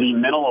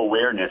mental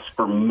awareness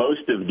for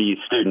most of these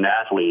student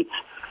athletes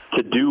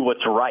to do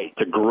what's right,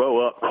 to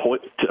grow up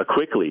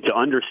quickly, to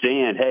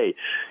understand, hey,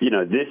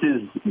 this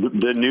is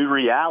the new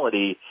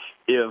reality.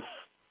 If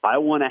I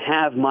want to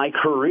have my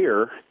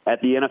career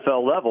at the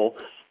NFL level,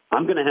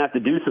 I'm going to have to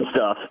do some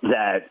stuff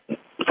that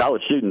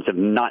college students have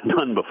not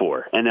done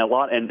before. And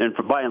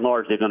by and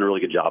large, they've done a really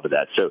good job of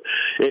that. So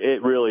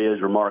it really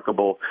is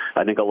remarkable.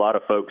 I think a lot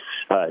of folks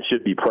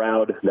should be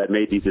proud that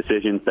made these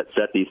decisions, that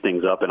set these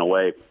things up in a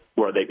way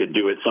where they could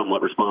do it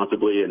somewhat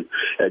responsibly.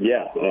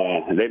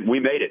 We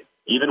made it.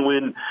 Even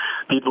when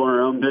people in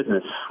our own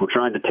business were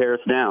trying to tear us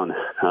down,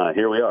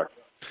 here we are.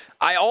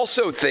 I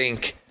also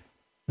think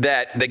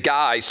that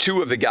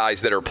two of the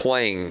guys that are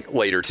playing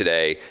later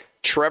today,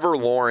 Trevor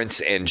Lawrence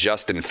and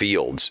Justin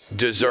Fields,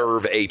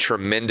 deserve a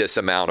tremendous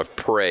amount of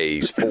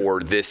praise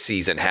for this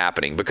season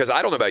happening. Because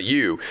I don't know about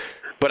you,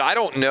 but I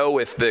don't know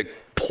if the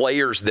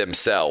players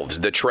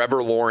themselves, the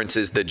Trevor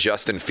Lawrences, the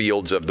Justin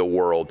Fields of the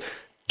world,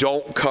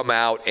 don't come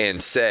out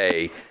and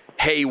say,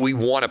 hey, we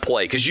want to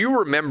play. Because you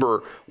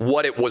remember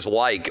what it was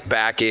like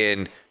back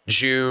in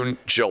June,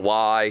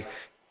 July,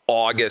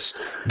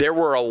 August. There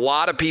were a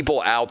lot of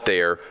people out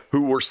there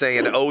who were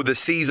saying, oh, the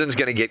season's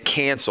going to get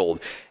canceled.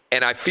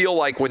 And I feel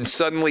like when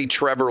suddenly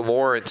Trevor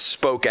Lawrence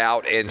spoke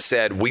out and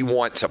said, we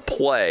want to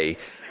play,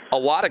 a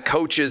lot of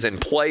coaches and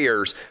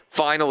players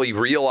finally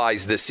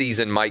realized the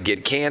season might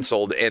get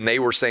canceled, and they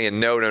were saying,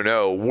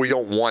 no, we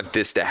don't want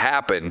this to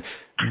happen.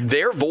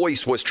 Their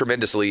voice was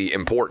tremendously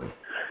important.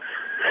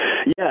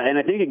 Yeah, and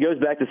I think it goes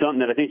back to something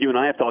that I think you and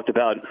I have talked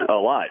about a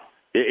lot.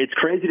 It's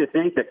crazy to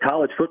think that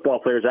college football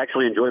players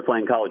actually enjoy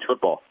playing college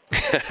football,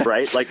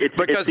 right? Like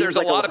because there's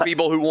a lot of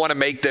people who want to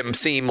make them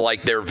seem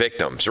like they're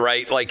victims,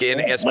 right? Like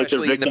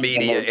especially in the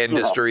media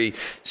industry,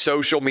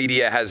 social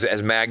media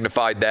has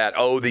magnified that.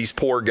 Oh, these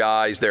poor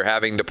guys, they're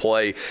having to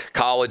play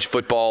college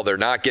football. They're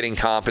not getting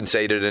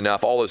compensated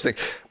enough, all those things.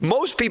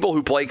 Most people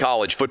who play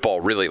college football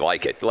really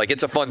like it. Like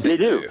it's a fun thing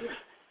to do.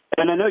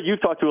 And I know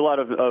you've talked to a lot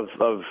of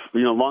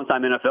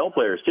longtime NFL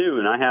players too,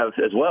 and I have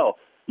as well.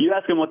 You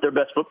ask them what their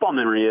best football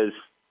memory is,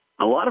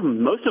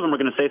 most of them are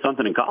going to say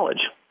something in college.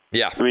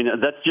 Yeah. I mean,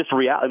 that's just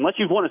reality. Unless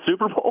you've won a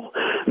Super Bowl,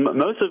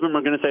 most of them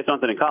are going to say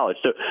something in college.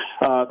 So,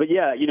 but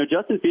yeah,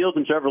 Justin Fields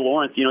and Trevor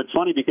Lawrence, it's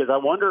funny because I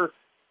wonder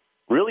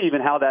really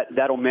even how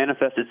that'll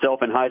manifest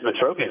itself in Heisman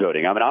Trophy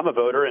voting. I mean, I'm a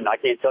voter and I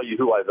can't tell you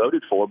who I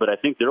voted for, but I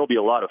think there'll be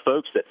a lot of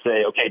folks that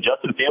say, okay,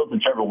 Justin Fields and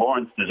Trevor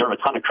Lawrence deserve a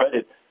ton of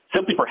credit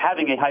simply for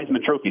having a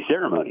Heisman Trophy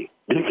ceremony,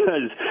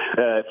 because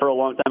for a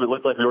long time it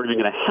looked like we weren't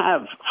even going to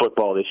have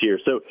football this year.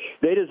 So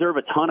they deserve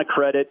a ton of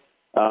credit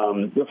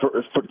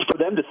for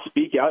them to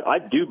speak out. I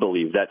do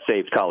believe that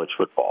saved college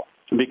football,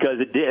 because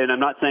it did, and I'm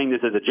not saying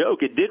this as a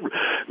joke, it did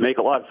make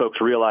a lot of folks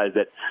realize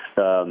that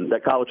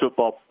that college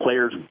football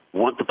players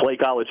want to play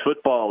college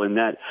football, and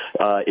that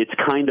it's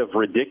kind of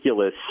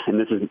ridiculous, and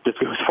this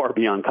goes far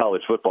beyond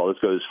college football, this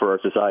goes for our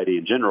society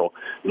in general,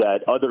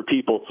 that other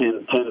people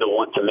tend to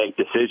want to make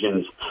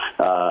decisions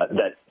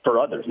that for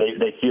others.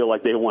 They feel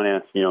like they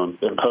want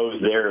to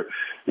impose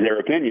their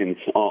opinions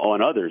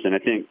on others, and I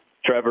think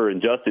Trevor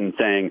and Justin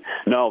saying,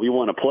 no, we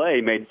want to play,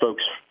 made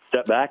folks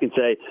step back and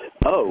say,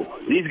 oh,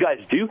 these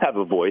guys do have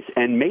a voice,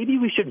 and maybe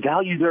we should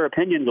value their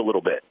opinions a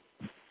little bit.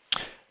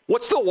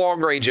 What's the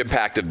long-range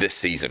impact of this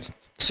season?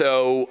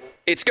 So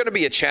it's going to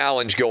be a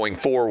challenge going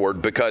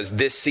forward, because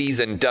this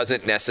season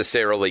doesn't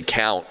necessarily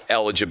count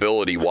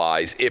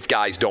eligibility-wise if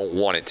guys don't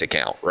want it to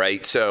count,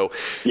 right? So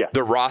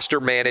the roster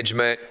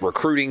management,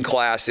 recruiting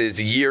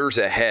classes, years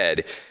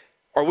ahead.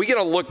 Are we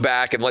going to look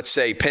back and let's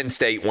say Penn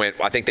State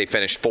I think they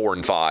finished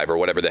 4-5 or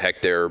whatever the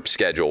heck their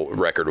schedule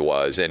record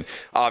was. And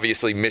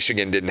obviously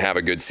Michigan didn't have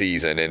a good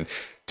season and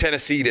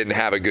Tennessee didn't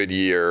have a good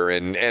year.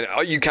 And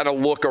you kind of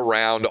look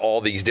around all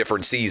these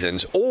different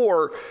seasons.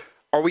 Or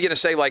are we going to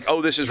say like,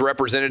 oh, this is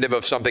representative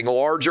of something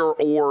larger?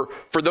 Or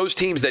for those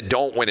teams that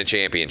don't win a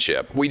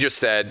championship, we just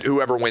said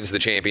whoever wins the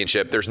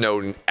championship, there's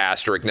no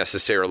asterisk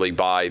necessarily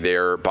by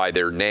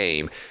their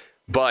name.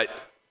 But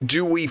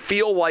do we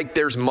feel like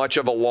there's much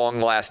of a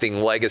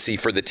long-lasting legacy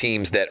for the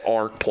teams that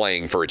aren't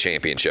playing for a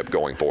championship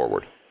going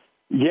forward?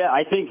 Yeah,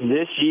 I think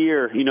this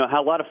year,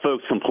 how a lot of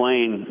folks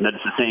complain that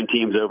it's the same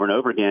teams over and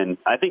over again.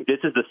 I think this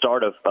is the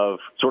start of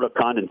sort of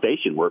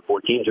condensation where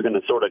teams are going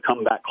to sort of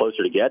come back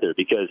closer together,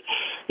 because,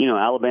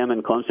 Alabama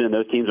and Clemson and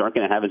those teams aren't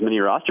going to have as many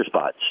roster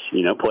spots.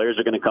 Players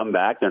are going to come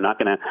back. They're not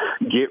going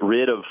to get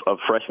rid of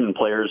freshman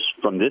players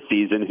from this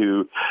season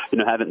who,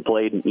 haven't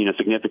played,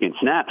 significant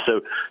snaps.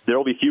 So there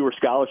will be fewer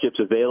scholarships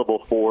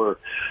available for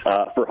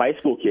high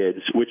school kids,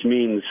 which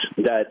means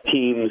that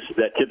teams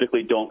that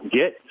typically don't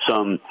get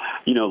some,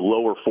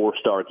 lower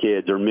 4-star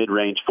kids or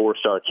mid-range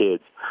 4-star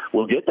kids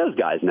will get those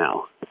guys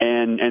now.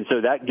 And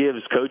so that gives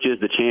coaches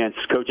the chance,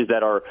 coaches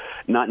that are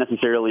not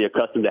necessarily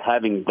accustomed to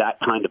having that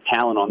kind of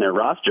talent on their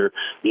roster,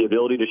 the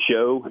ability to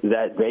show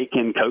that they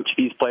can coach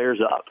these players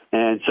up.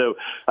 And so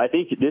I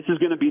think this is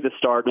going to be the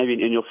start, maybe,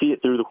 and you'll see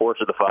it through the course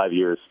of the 5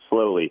 years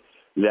slowly,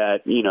 that,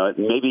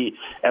 maybe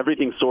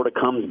everything sort of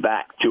comes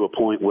back to a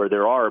point where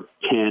there are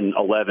 10,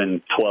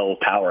 11, 12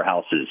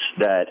 powerhouses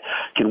that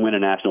can win a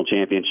national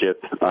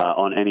championship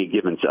on any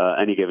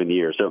given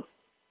year. So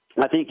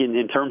I think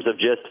in terms of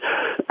just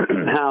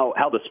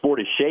how the sport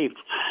is shaped,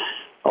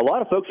 a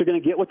lot of folks are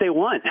going to get what they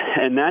want.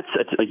 And that's,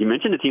 you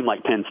mentioned a team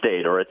like Penn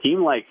State or a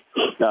team like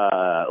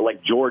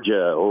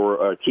Georgia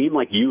or a team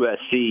like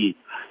USC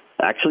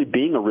actually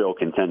being a real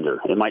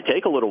contender. It might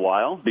take a little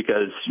while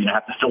because you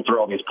have to filter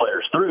all these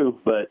players through,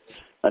 but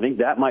I think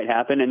that might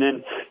happen. And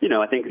then,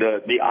 I think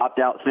the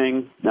opt-out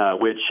thing,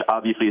 which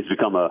obviously has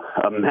become a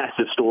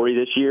massive story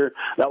this year,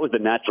 that was the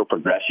natural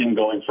progression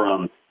going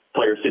from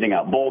players sitting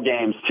out bowl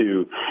games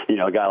to,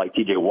 a guy like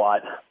TJ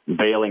Watt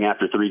bailing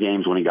after 3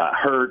 games when he got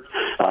hurt.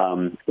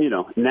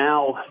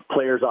 Now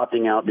players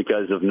opting out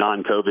because of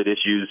non-COVID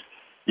issues.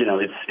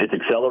 It's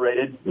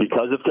accelerated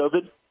because of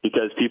COVID,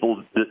 because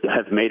people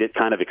have made it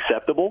kind of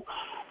acceptable.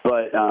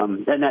 But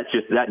and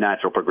that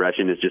natural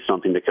progression is just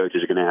something that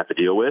coaches are going to have to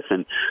deal with.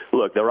 And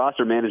look, the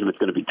roster management is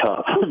going to be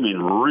tough. I mean,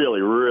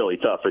 really, really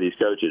tough for these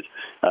coaches.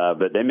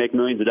 But they make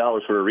millions of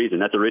dollars for a reason.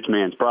 That's a rich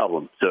man's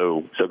problem.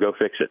 So go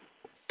fix it.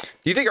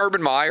 Do you think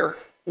Urban Meyer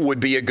would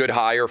be a good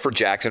hire for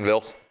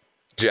Jacksonville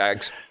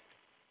Jags?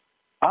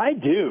 I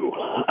do.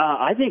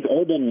 I think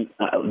Urban,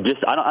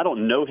 I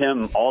don't know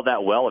him all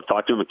that well. I've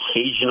talked to him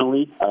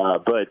occasionally,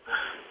 but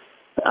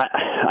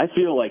I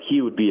feel like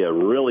he would be a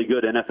really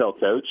good NFL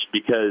coach,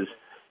 because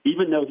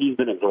even though he's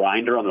been a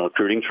grinder on the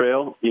recruiting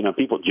trail,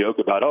 people joke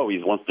about,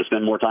 he wants to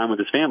spend more time with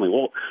his family.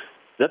 Well,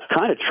 that's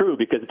kind of true,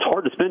 because it's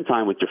hard to spend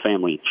time with your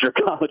family if you're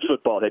a college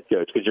football head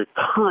coach, because you're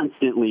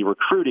constantly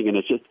recruiting, and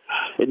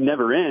it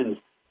never ends.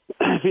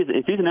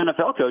 If he's an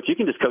NFL coach, you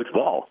can just coach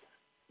ball.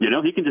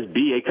 He can just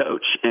be a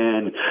coach,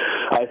 and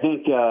I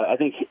think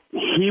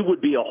he would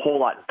be a whole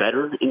lot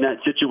better in that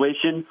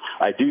situation.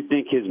 I do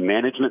think his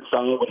management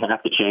style would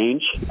have to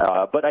change,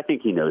 but I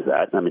think he knows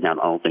that. I mean, I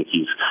don't think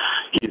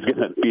he's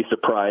going to be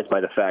surprised by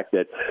the fact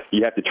that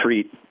you have to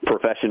treat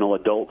professional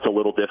adults a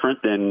little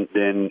different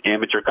than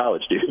amateur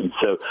college students.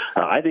 So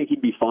I think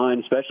he'd be fine,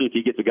 especially if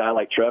he gets a guy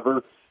like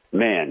Trevor.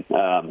 Man,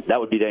 that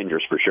would be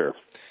dangerous for sure.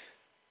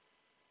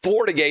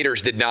 Florida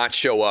Gators did not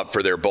show up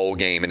for their bowl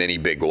game in any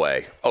big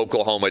way.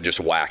 Oklahoma just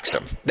waxed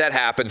them. That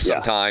happens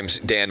sometimes.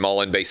 Dan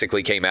Mullen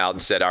basically came out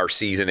and said our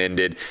season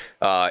ended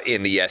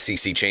in the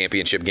SEC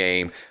championship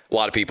game. A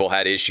lot of people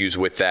had issues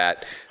with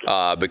that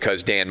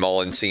because Dan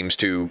Mullen seems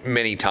to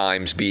many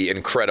times be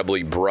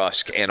incredibly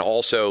brusque. And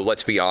also,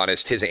 let's be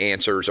honest, his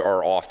answers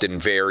are often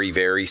very,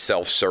 very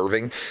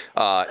self-serving.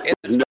 No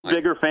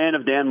bigger fan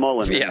of Dan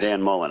Mullen than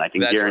Dan Mullen, I can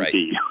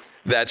guarantee you.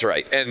 That's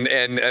right.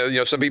 And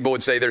some people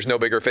would say there's no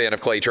bigger fan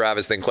of Clay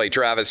Travis than Clay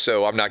Travis,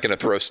 so I'm not going to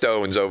throw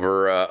stones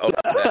over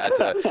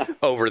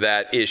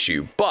that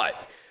issue.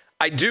 But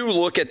I do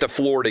look at the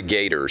Florida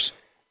Gators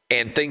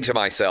and think to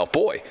myself,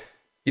 boy,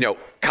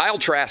 Kyle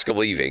Trask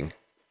leaving,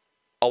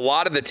 a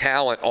lot of the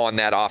talent on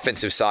that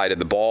offensive side of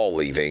the ball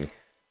leaving.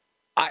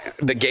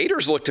 The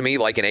Gators look to me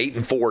like an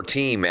 8-4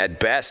 team at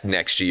best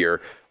next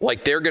year,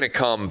 like they're going to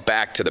come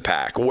back to the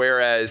pack.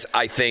 Whereas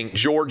I think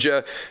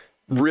Georgia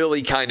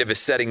really kind of is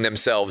setting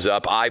themselves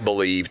up, I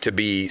believe, to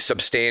be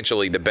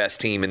substantially the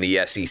best team in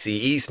the SEC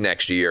East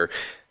next year.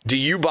 Do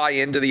you buy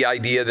into the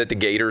idea that the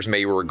Gators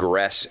may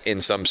regress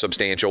in some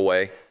substantial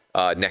way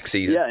next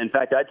season? Yeah, in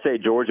fact, I'd say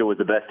Georgia was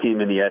the best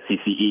team in the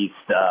SEC East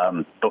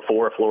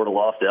before Florida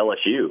lost to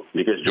LSU,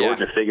 because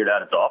Georgia figured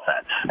out its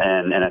offense,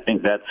 and I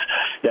think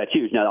that's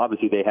huge. Now,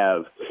 obviously, they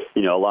have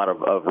a lot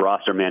of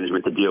roster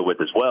management to deal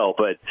with as well,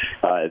 but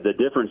the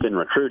difference in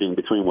recruiting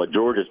between what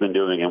Georgia's been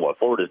doing and what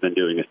Florida's been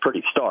doing is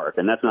pretty stark.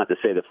 And that's not to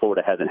say that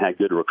Florida hasn't had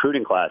good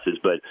recruiting classes,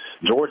 but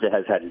Georgia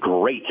has had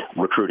great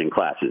recruiting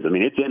classes. I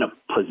mean, it's in a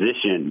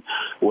position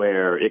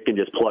where it can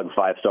just plug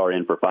 5-star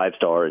in for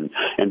 5-star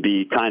and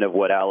be kind of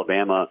what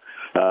Alabama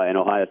and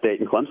Ohio State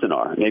and Clemson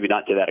are. Maybe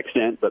not to that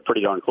extent, but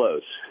pretty darn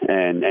close.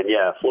 And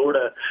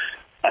Florida,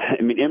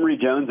 I mean, Emory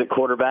Jones at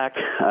quarterback,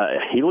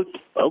 he looked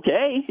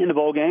okay in the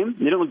bowl game.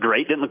 He didn't look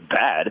great, didn't look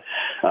bad.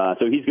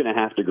 So he's going to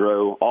have to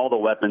grow. All the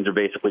weapons are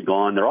basically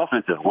gone. Their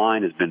offensive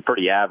line has been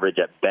pretty average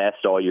at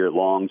best all year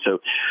long. So,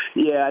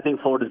 I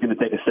think Florida's going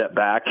to take a step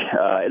back.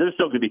 They're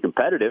still going to be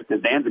competitive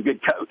because Dan's a good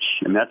coach,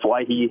 and that's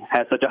why he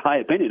has such a high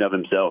opinion of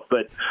himself.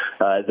 But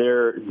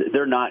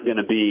they're not going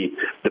to be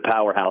the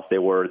powerhouse they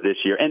were this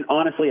year. And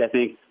honestly, I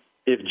think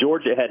if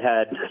Georgia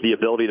had the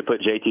ability to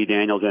put JT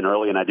Daniels in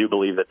early, and I do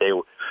believe that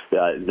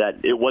that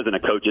it wasn't a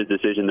coach's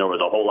decision, there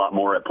was a whole lot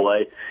more at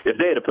play. If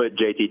they had put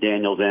JT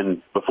Daniels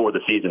in before the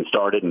season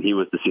started and he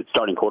was the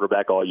starting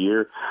quarterback all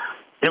year,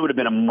 it would have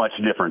been a much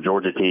different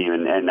Georgia team.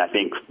 And I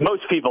think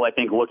most people,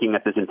 looking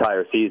at this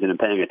entire season and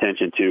paying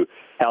attention to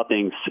how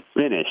things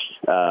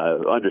finished,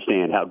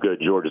 understand how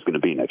good Georgia's going to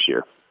be next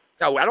year.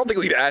 Oh, I don't think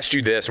we've asked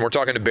you this, and we're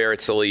talking to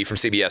Barrett Sallee from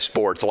CBS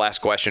Sports. Last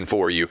question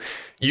for you.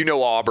 You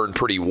know Auburn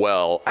pretty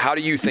well. How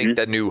do you think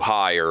the new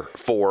hire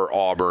for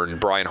Auburn,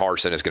 Brian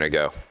Harsin, is going to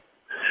go?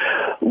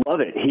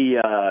 Love it.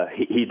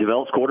 He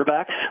develops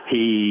quarterbacks.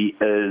 He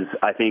is,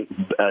 I think,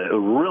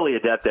 really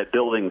adept at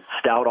building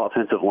stout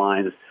offensive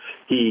lines.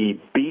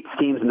 He beats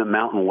teams in the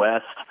Mountain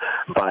West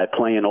by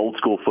playing old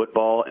school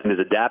football and is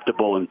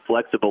adaptable and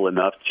flexible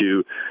enough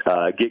to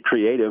get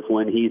creative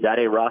when he's at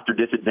a roster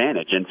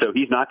disadvantage. And so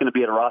he's not going to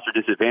be at a roster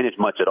disadvantage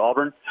much at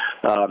Auburn.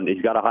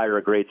 He's got to hire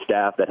a great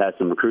staff that has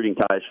some recruiting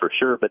ties for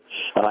sure. But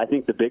I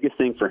think the biggest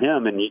thing for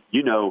him, and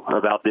you know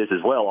about this as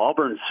well,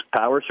 Auburn's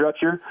power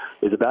structure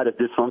is about as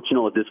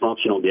dysfunctional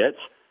gets.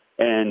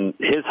 And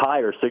his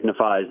hire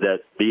signifies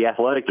that the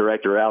athletic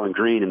director, Alan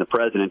Green, and the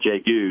president,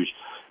 Jay Gouge,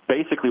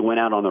 basically went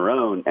out on their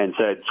own and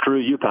said, screw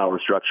you, power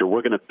structure.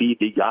 We're going to be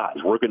the guys.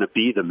 We're going to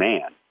be the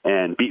man.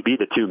 and be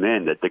the two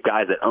men, the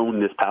guys that own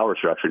this power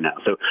structure now.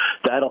 So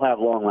that'll have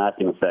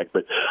long-lasting effect.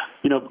 But,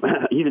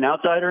 he's an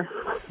outsider.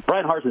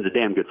 Brian Harsin's a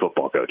damn good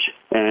football coach.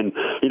 And,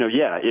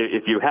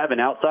 if you have an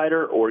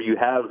outsider or you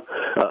have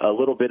a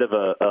little bit of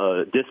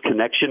a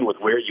disconnection with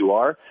where you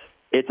are,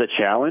 it's a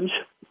challenge.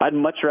 I'd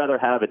much rather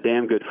have a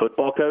damn good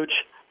football coach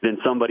than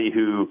somebody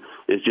who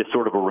is just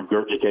sort of a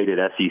regurgitated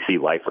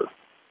SEC lifer.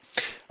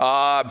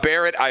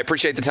 Barrett, I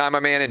appreciate the time, my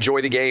man.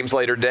 Enjoy the games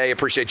later today.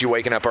 Appreciate you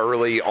waking up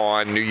early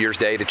on New Year's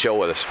Day to chill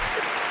with us.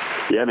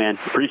 Yeah, man.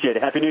 Appreciate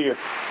it. Happy New Year.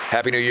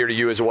 Happy New Year to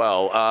you as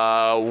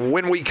well.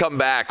 When we come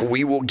back,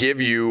 we will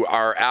give you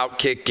our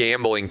Outkick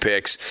gambling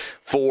picks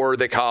for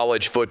the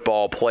college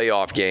football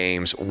playoff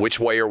games. Which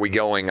way are we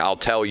going? I'll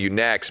tell you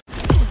next.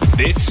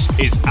 This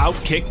is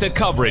Outkick the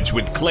Coverage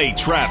with Clay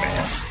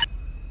Travis.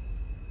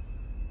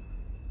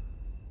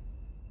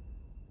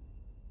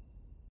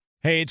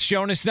 Hey, it's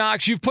Jonas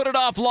Knox. You've put it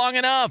off long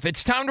enough.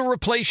 It's time to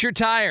replace your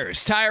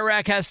tires. Tire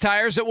Rack has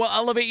tires that will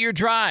elevate your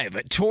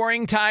drive.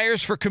 Touring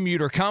tires for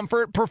commuter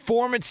comfort,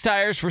 performance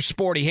tires for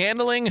sporty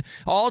handling,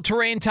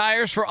 all-terrain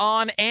tires for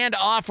on- and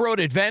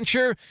off-road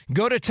adventure.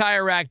 Go to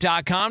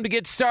TireRack.com to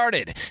get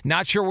started.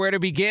 Not sure where to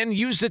begin?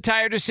 Use the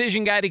Tire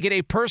Decision Guide to get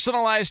a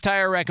personalized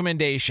tire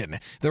recommendation.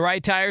 The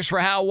right tires for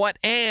how, what,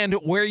 and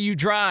where you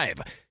drive.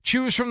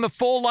 Choose from the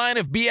full line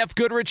of BF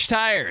Goodrich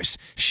tires,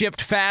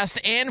 shipped fast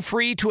and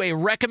free to a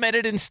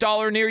recommended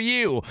installer near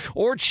you,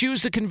 or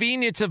choose the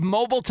convenience of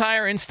mobile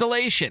tire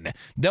installation.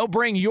 They'll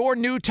bring your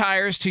new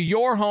tires to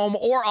your home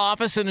or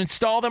office and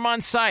install them on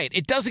site.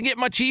 It doesn't get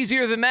much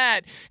easier than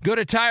that. Go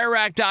to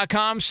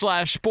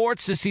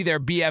TireRack.com/sports to see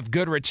their BF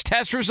Goodrich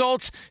test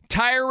results,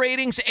 tire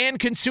ratings, and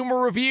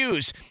consumer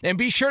reviews. And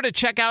be sure to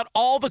check out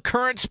all the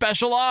current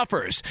special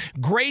offers.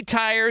 Great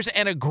tires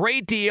and a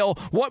great deal.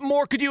 What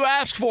more could you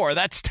ask for?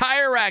 That's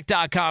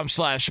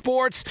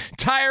TireRack.com/sports.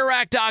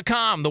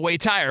 TireRack.com, the way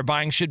tire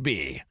buying should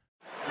be.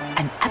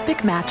 An epic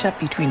matchup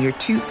between your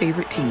two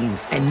favorite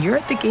teams, and you're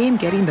at the game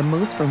getting the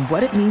most from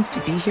what it means to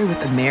be here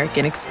with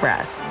American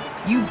Express.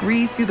 You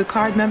breeze through the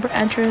card member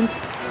entrance,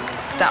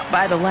 stop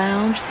by the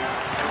lounge.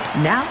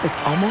 Now it's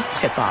almost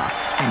tip-off,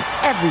 and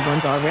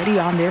everyone's already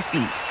on their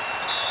feet.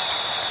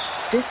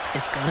 This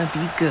is gonna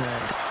be good.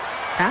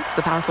 That's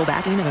the powerful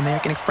backing of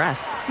American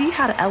Express. See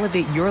how to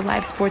elevate your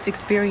live sports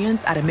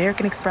experience at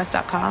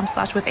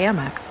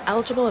americanexpress.com/withAmex.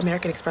 Eligible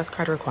American Express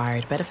card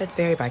required. Benefits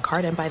vary by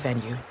card and by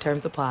venue.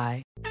 Terms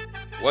apply.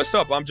 What's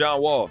up? I'm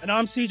John Wall. And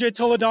I'm CJ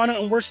Toledano,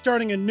 and we're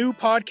starting a new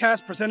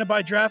podcast presented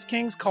by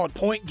DraftKings called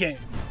Point Game.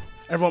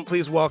 Everyone,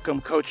 please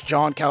welcome Coach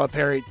John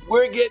Calipari.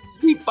 We're getting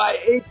beat by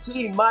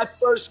 18. My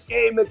first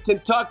game in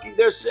Kentucky,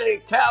 they're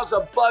saying Cal's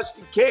a bust.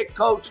 He can't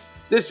coach.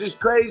 This is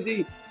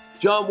crazy.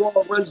 John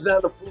Wall runs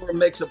down the floor and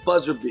makes a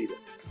buzzer beater.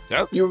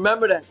 Yep. You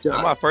remember that, John?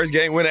 That's my first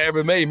game win I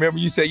ever made. Remember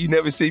you said you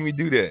never seen me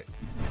do that.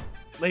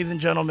 Ladies and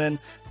gentlemen,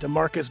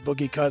 DeMarcus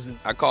Boogie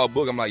Cousins. I called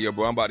Boog. I'm like, yo,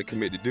 bro, I'm about to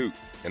commit to Duke.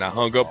 And I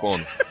hung up on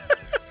him.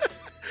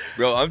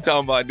 Bro, I'm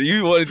talking about, do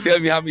you want to tell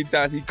me how many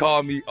times he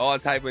called me all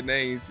type of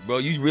names? Bro,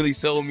 you really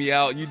sold me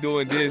out. You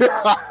doing this.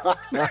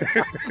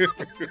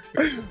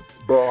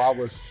 Bro, I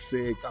was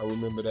sick. I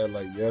remember that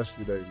like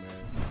yesterday, man.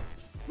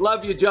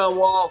 Love you, John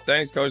Wall.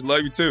 Thanks, Coach.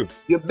 Love you, too.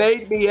 You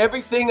made me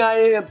everything I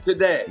am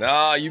today.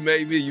 Nah, you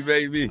made me. You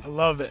made me. I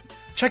love it.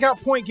 Check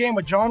out Point Game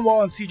with John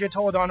Wall and CJ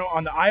Toledano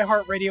on the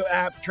iHeartRadio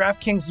app,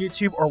 DraftKings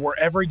YouTube, or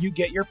wherever you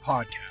get your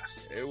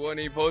podcasts. It wasn't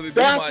even supposed to be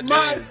That's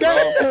my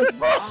dance,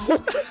 bro.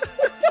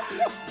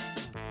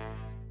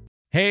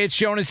 Hey, it's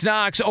Jonas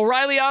Knox.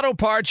 O'Reilly Auto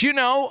Parts, you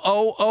know,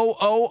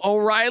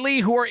 O'Reilly,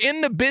 who are in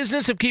the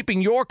business of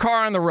keeping your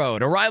car on the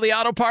road. O'Reilly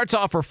Auto Parts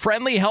offer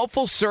friendly,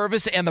 helpful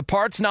service and the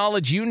parts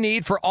knowledge you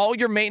need for all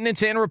your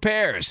maintenance and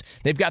repairs.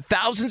 They've got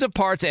thousands of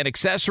parts and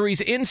accessories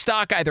in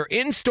stock, either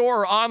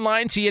in-store or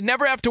online, so you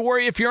never have to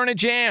worry if you're in a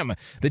jam.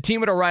 The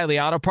team at O'Reilly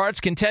Auto Parts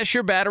can test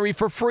your battery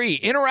for free,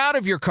 in or out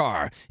of your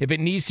car. If it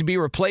needs to be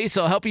replaced,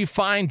 they'll help you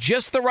find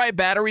just the right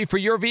battery for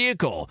your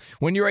vehicle.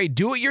 When you're a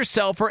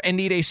do-it-yourselfer and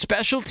need a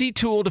specialty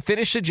tool to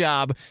finish the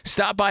job,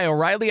 stop by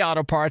O'Reilly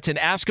Auto Parts and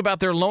ask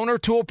about their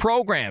loaner tool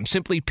program.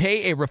 Simply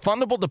pay a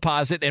refundable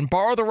deposit and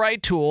borrow the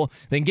right tool,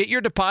 then get your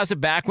deposit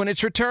back when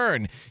it's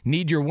returned.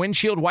 Need your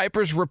windshield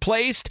wipers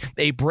replaced,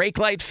 a brake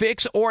light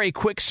fix, or a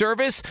quick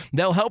service?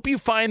 They'll help you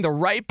find the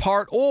right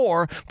part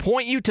or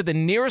point you to the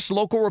nearest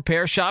local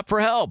repair shop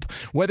for help.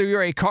 Whether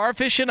you're a car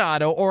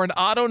aficionado or an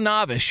auto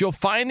novice, you'll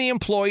find the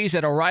employees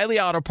at O'Reilly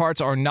Auto Parts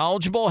are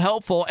knowledgeable,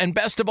 helpful, and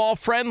best of all,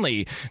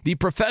 friendly. The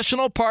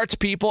professional parts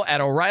people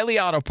at O'Reilly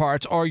Auto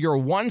Parts are your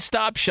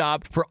one-stop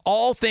shop for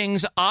all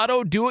things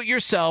auto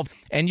do-it-yourself,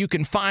 and you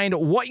can find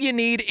what you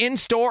need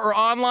in-store or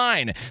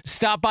online.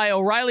 Stop by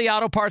O'Reilly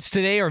Auto Parts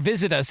today or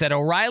visit us at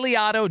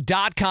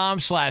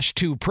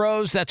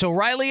O'ReillyAuto.com/2pros. That's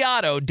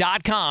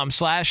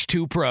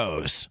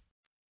O'ReillyAuto.com/2pros.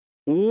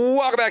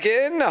 Welcome back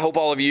in. I hope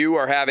all of you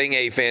are having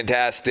a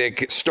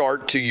fantastic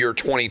start to your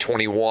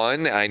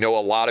 2021. I know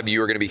a lot of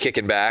you are going to be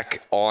kicking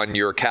back on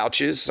your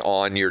couches,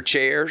 on your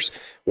chairs,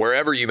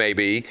 wherever you may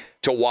be,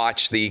 to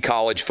watch the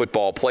college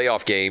football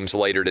playoff games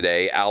later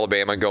today.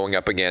 Alabama going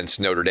up against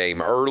Notre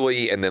Dame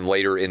early, and then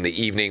later in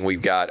the evening,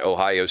 we've got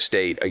Ohio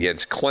State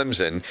against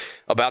Clemson.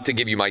 About to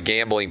give you my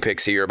gambling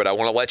picks here, but I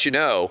want to let you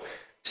know,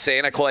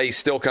 Santa Clay's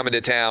still coming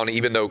to town,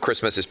 even though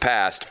Christmas is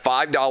past.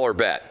 $5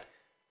 bet.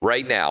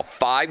 Right now,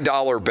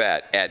 $5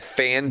 bet at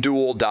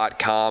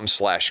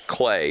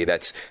FanDuel.com/Clay.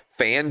 That's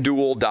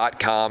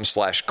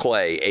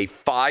FanDuel.com/Clay. A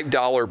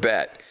 $5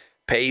 bet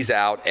pays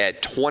out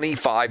at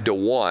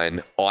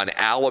 25-1 on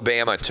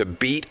Alabama to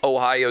beat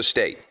Ohio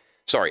State.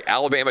 Sorry,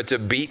 Alabama to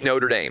beat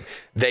Notre Dame.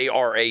 They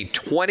are a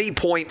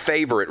 20-point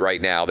favorite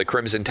right now, the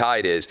Crimson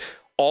Tide is.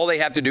 All they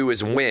have to do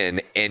is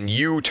win, and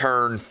you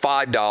turn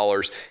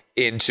 $5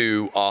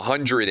 into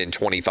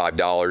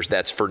 $125.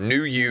 That's for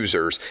new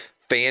users.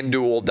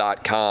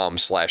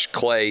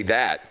 FanDuel.com/Clay.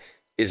 That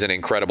is an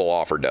incredible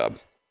offer, Dub.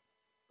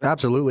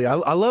 Absolutely. I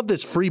love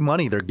this free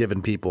money they're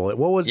giving people. It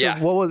was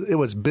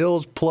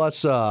Bills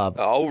plus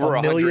over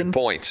 100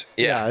 points.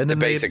 Yeah, and then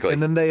basically.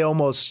 And then they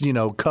almost,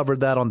 covered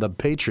that on the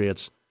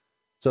Patriots.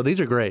 So these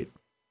are great.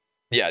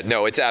 Yeah,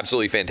 no, it's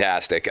absolutely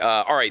fantastic.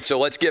 All right, so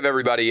let's give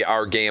everybody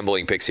our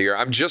gambling picks here.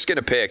 I'm just going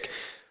to pick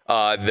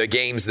the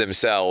games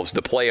themselves,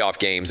 the playoff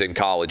games in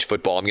college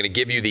football. I'm going to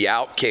give you the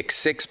Outkick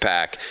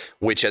 6-pack,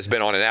 which has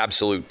been on an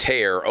absolute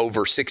tear,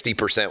 over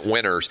 60%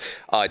 winners,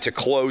 to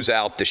close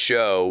out the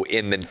show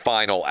in the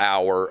final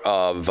hour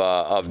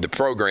of the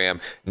program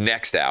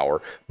next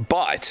hour.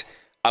 But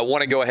I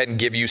want to go ahead and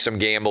give you some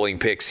gambling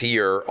picks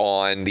here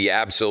on the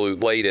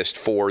absolute latest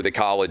for the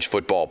college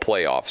football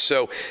playoffs.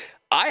 So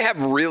I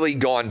have really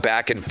gone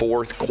back and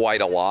forth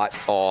quite a lot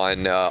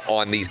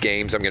on these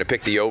games. I'm going to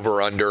pick the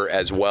over-under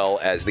as well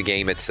as the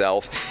game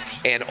itself.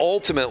 And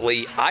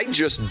ultimately, I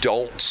just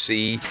don't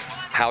see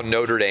how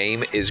Notre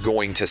Dame is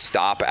going to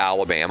stop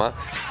Alabama.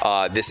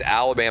 This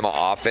Alabama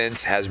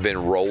offense has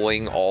been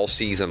rolling all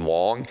season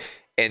long.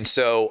 And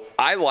so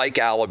I like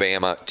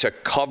Alabama to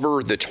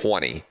cover the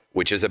 20,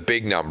 which is a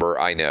big number,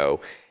 I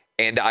know.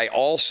 And I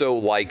also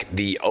like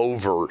the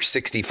over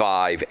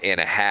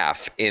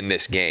 65.5 in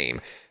this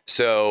game.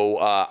 So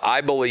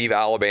I believe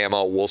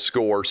Alabama will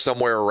score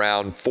somewhere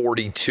around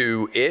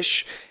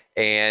 42-ish,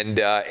 and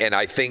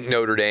I think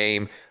Notre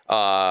Dame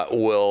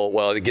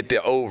will get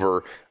the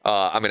over.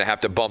 I'm going to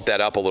have to bump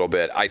that up a little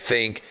bit. I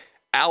think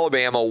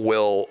Alabama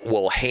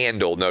will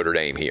handle Notre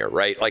Dame here,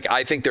 right? Like,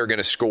 I think they're going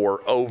to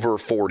score over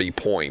 40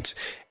 points.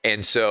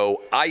 And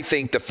so I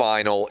think the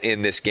final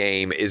in this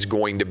game is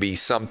going to be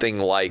something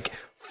like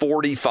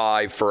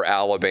 45 for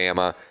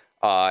Alabama.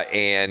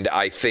 And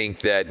I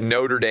think that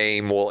Notre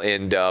Dame will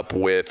end up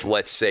with,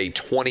 let's say,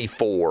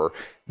 24.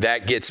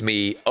 That gets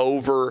me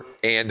over,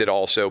 and it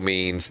also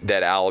means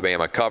that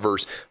Alabama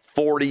covers.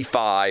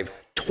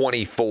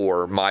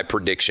 45-24, my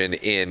prediction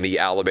in the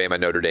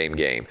Alabama-Notre Dame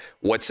game.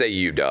 What say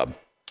you, Dub?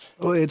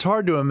 Well, it's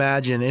hard to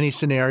imagine any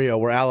scenario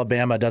where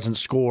Alabama doesn't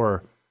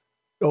score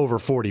over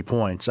 40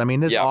 points. I mean,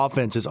 this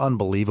offense is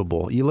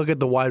unbelievable. You look at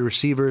the wide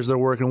receivers they're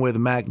working with,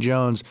 Mac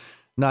Jones,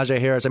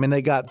 Najee Harris. I mean,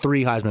 they got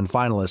 3 Heisman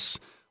finalists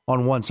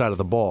on one side of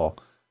the ball.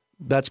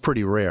 That's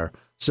pretty rare.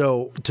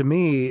 So to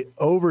me,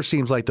 over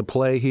seems like the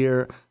play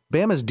here.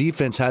 Bama's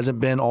defense hasn't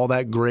been all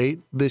that great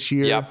this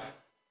year. Yep.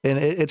 And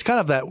it's kind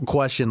of that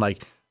question,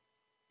 like,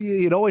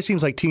 it always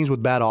seems like teams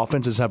with bad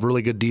offenses have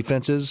really good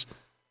defenses.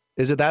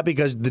 Is it that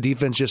because the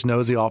defense just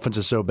knows the offense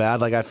is so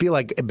bad? Like, I feel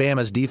like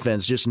Bama's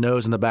defense just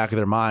knows in the back of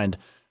their mind,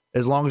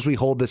 as long as we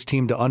hold this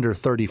team to under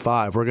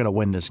 35, we're going to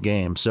win this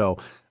game. So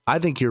I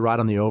think you're right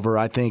on the over.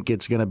 I think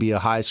it's going to be a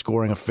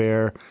high-scoring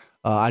affair.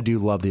 I do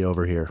love the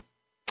over here.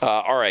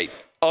 All right,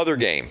 other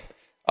game.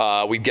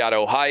 We've got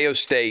Ohio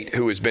State,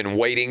 who has been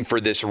waiting for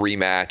this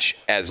rematch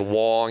as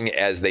long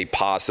as they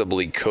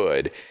possibly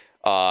could.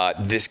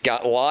 This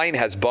line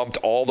has bumped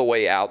all the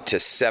way out to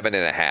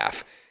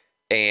 7.5.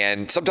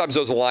 And sometimes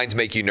those lines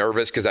make you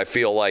nervous because I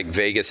feel like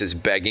Vegas is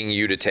begging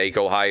you to take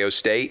Ohio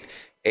State,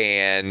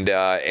 and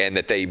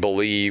that they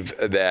believe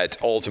that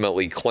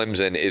ultimately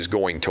Clemson is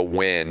going to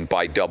win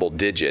by double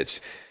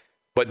digits.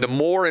 But the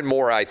more and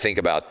more I think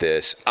about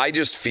this, I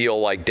just feel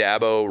like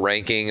Dabo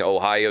ranking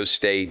Ohio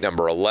State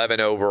number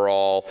 11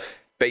 overall,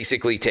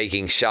 basically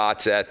taking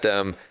shots at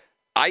them.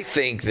 I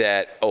think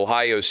that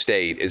Ohio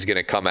State is going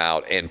to come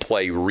out and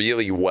play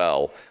really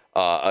well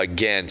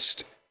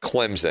against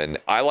Clemson.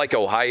 I like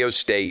Ohio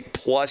State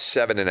plus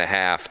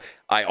 7.5.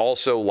 I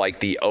also like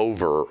the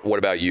over. What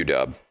about you,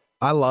 Dub?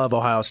 I love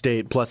Ohio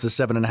State plus the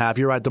 7.5.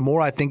 You're right. The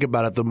more I think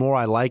about it, the more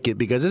I like it,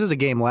 because this is a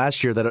game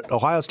last year that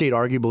Ohio State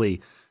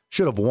arguably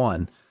should have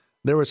won.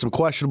 There were some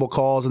questionable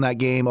calls in that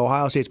game.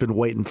 Ohio State's been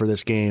waiting for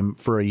this game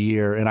for a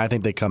year, and I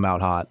think they come out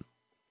hot.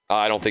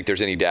 I don't think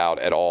there's any doubt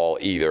at all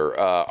either.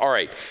 All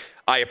right.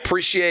 I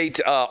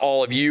appreciate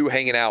all of you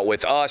hanging out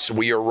with us.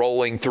 We are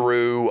rolling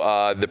through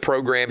the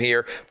program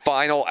here.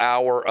 Final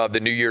hour of the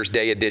New Year's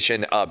Day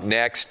edition up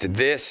next.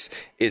 This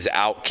is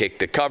Outkick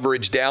the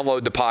Coverage.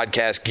 Download the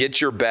podcast. Get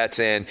your bets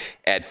in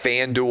at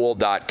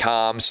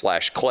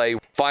FanDuel.com/Clay.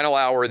 Final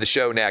hour of the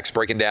show next,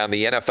 breaking down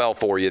the NFL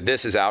for you.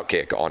 This is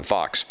Outkick on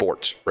Fox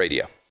Sports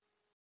Radio.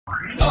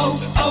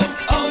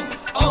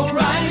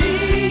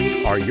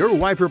 O'Reilly. Are your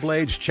wiper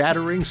blades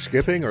chattering,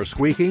 skipping, or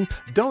squeaking?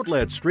 Don't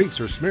let streaks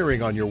or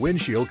smearing on your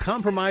windshield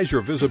compromise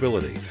your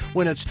visibility.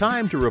 When it's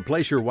time to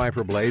replace your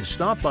wiper blades,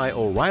 stop by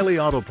O'Reilly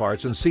Auto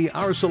Parts and see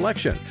our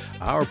selection.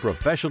 Our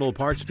professional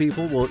parts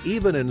people will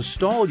even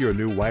install your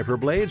new wiper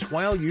blades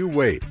while you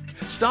wait.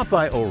 Stop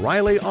by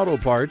O'Reilly Auto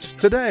Parts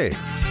today.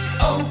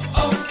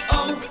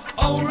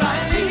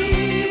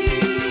 O'Reilly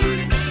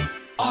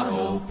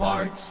Auto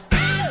Parts.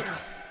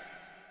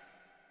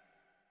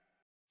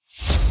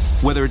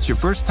 Whether it's your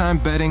first time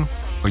betting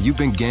or you've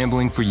been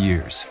gambling for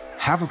years,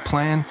 have a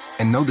plan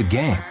and know the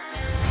game.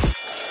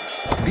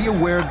 Be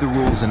aware of the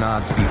rules and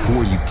odds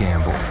before you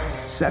gamble.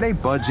 Set a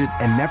budget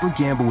and never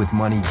gamble with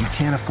money you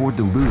can't afford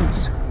to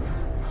lose.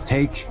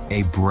 Take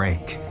a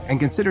break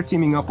and consider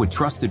teaming up with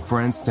trusted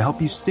friends to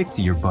help you stick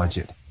to your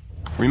budget.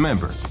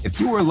 Remember, if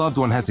you or a loved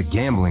one has a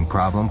gambling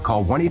problem,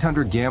 call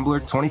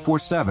 1-800-GAMBLER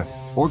 24/7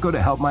 or go to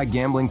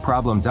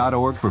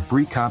helpmygamblingproblem.org for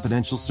free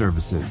confidential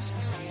services.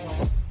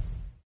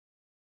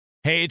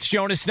 Hey, it's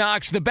Jonas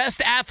Knox. The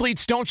best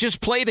athletes don't just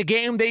play the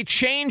game, they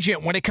change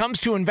it. When it comes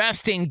to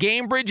investing,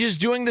 GameBridge is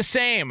doing the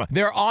same.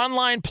 Their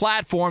online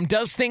platform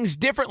does things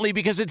differently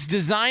because it's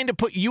designed to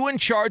put you in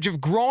charge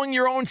of growing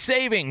your own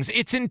savings.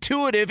 It's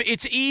intuitive,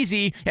 it's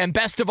easy, and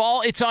best of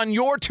all, it's on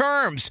your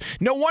terms.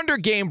 No wonder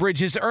GameBridge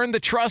has earned the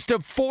trust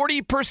of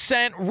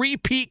 40%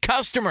 repeat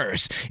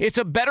customers. It's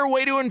a better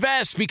way to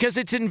invest because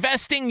it's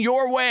investing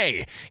your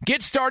way.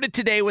 Get started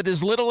today with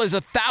as little as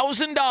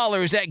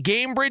 $1,000 at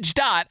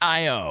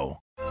GameBridge.io.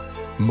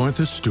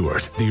 Martha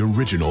Stewart, the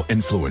original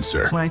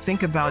influencer. When I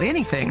think about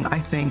anything, I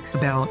think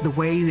about the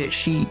way that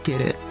she did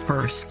it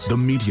first. The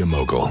media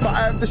mogul.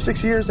 5 to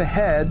 6 years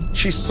ahead,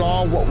 she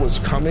saw what was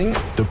coming.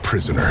 The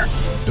prisoner.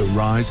 The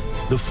rise,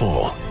 the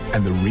fall,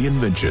 and the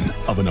reinvention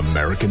of an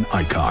American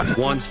icon.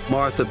 Once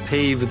Martha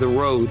paved the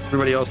road,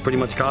 everybody else pretty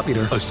much copied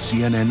her. A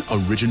CNN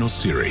original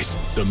series,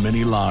 The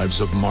Many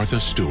Lives of Martha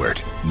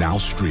Stewart, now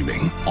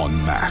streaming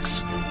on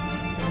Max.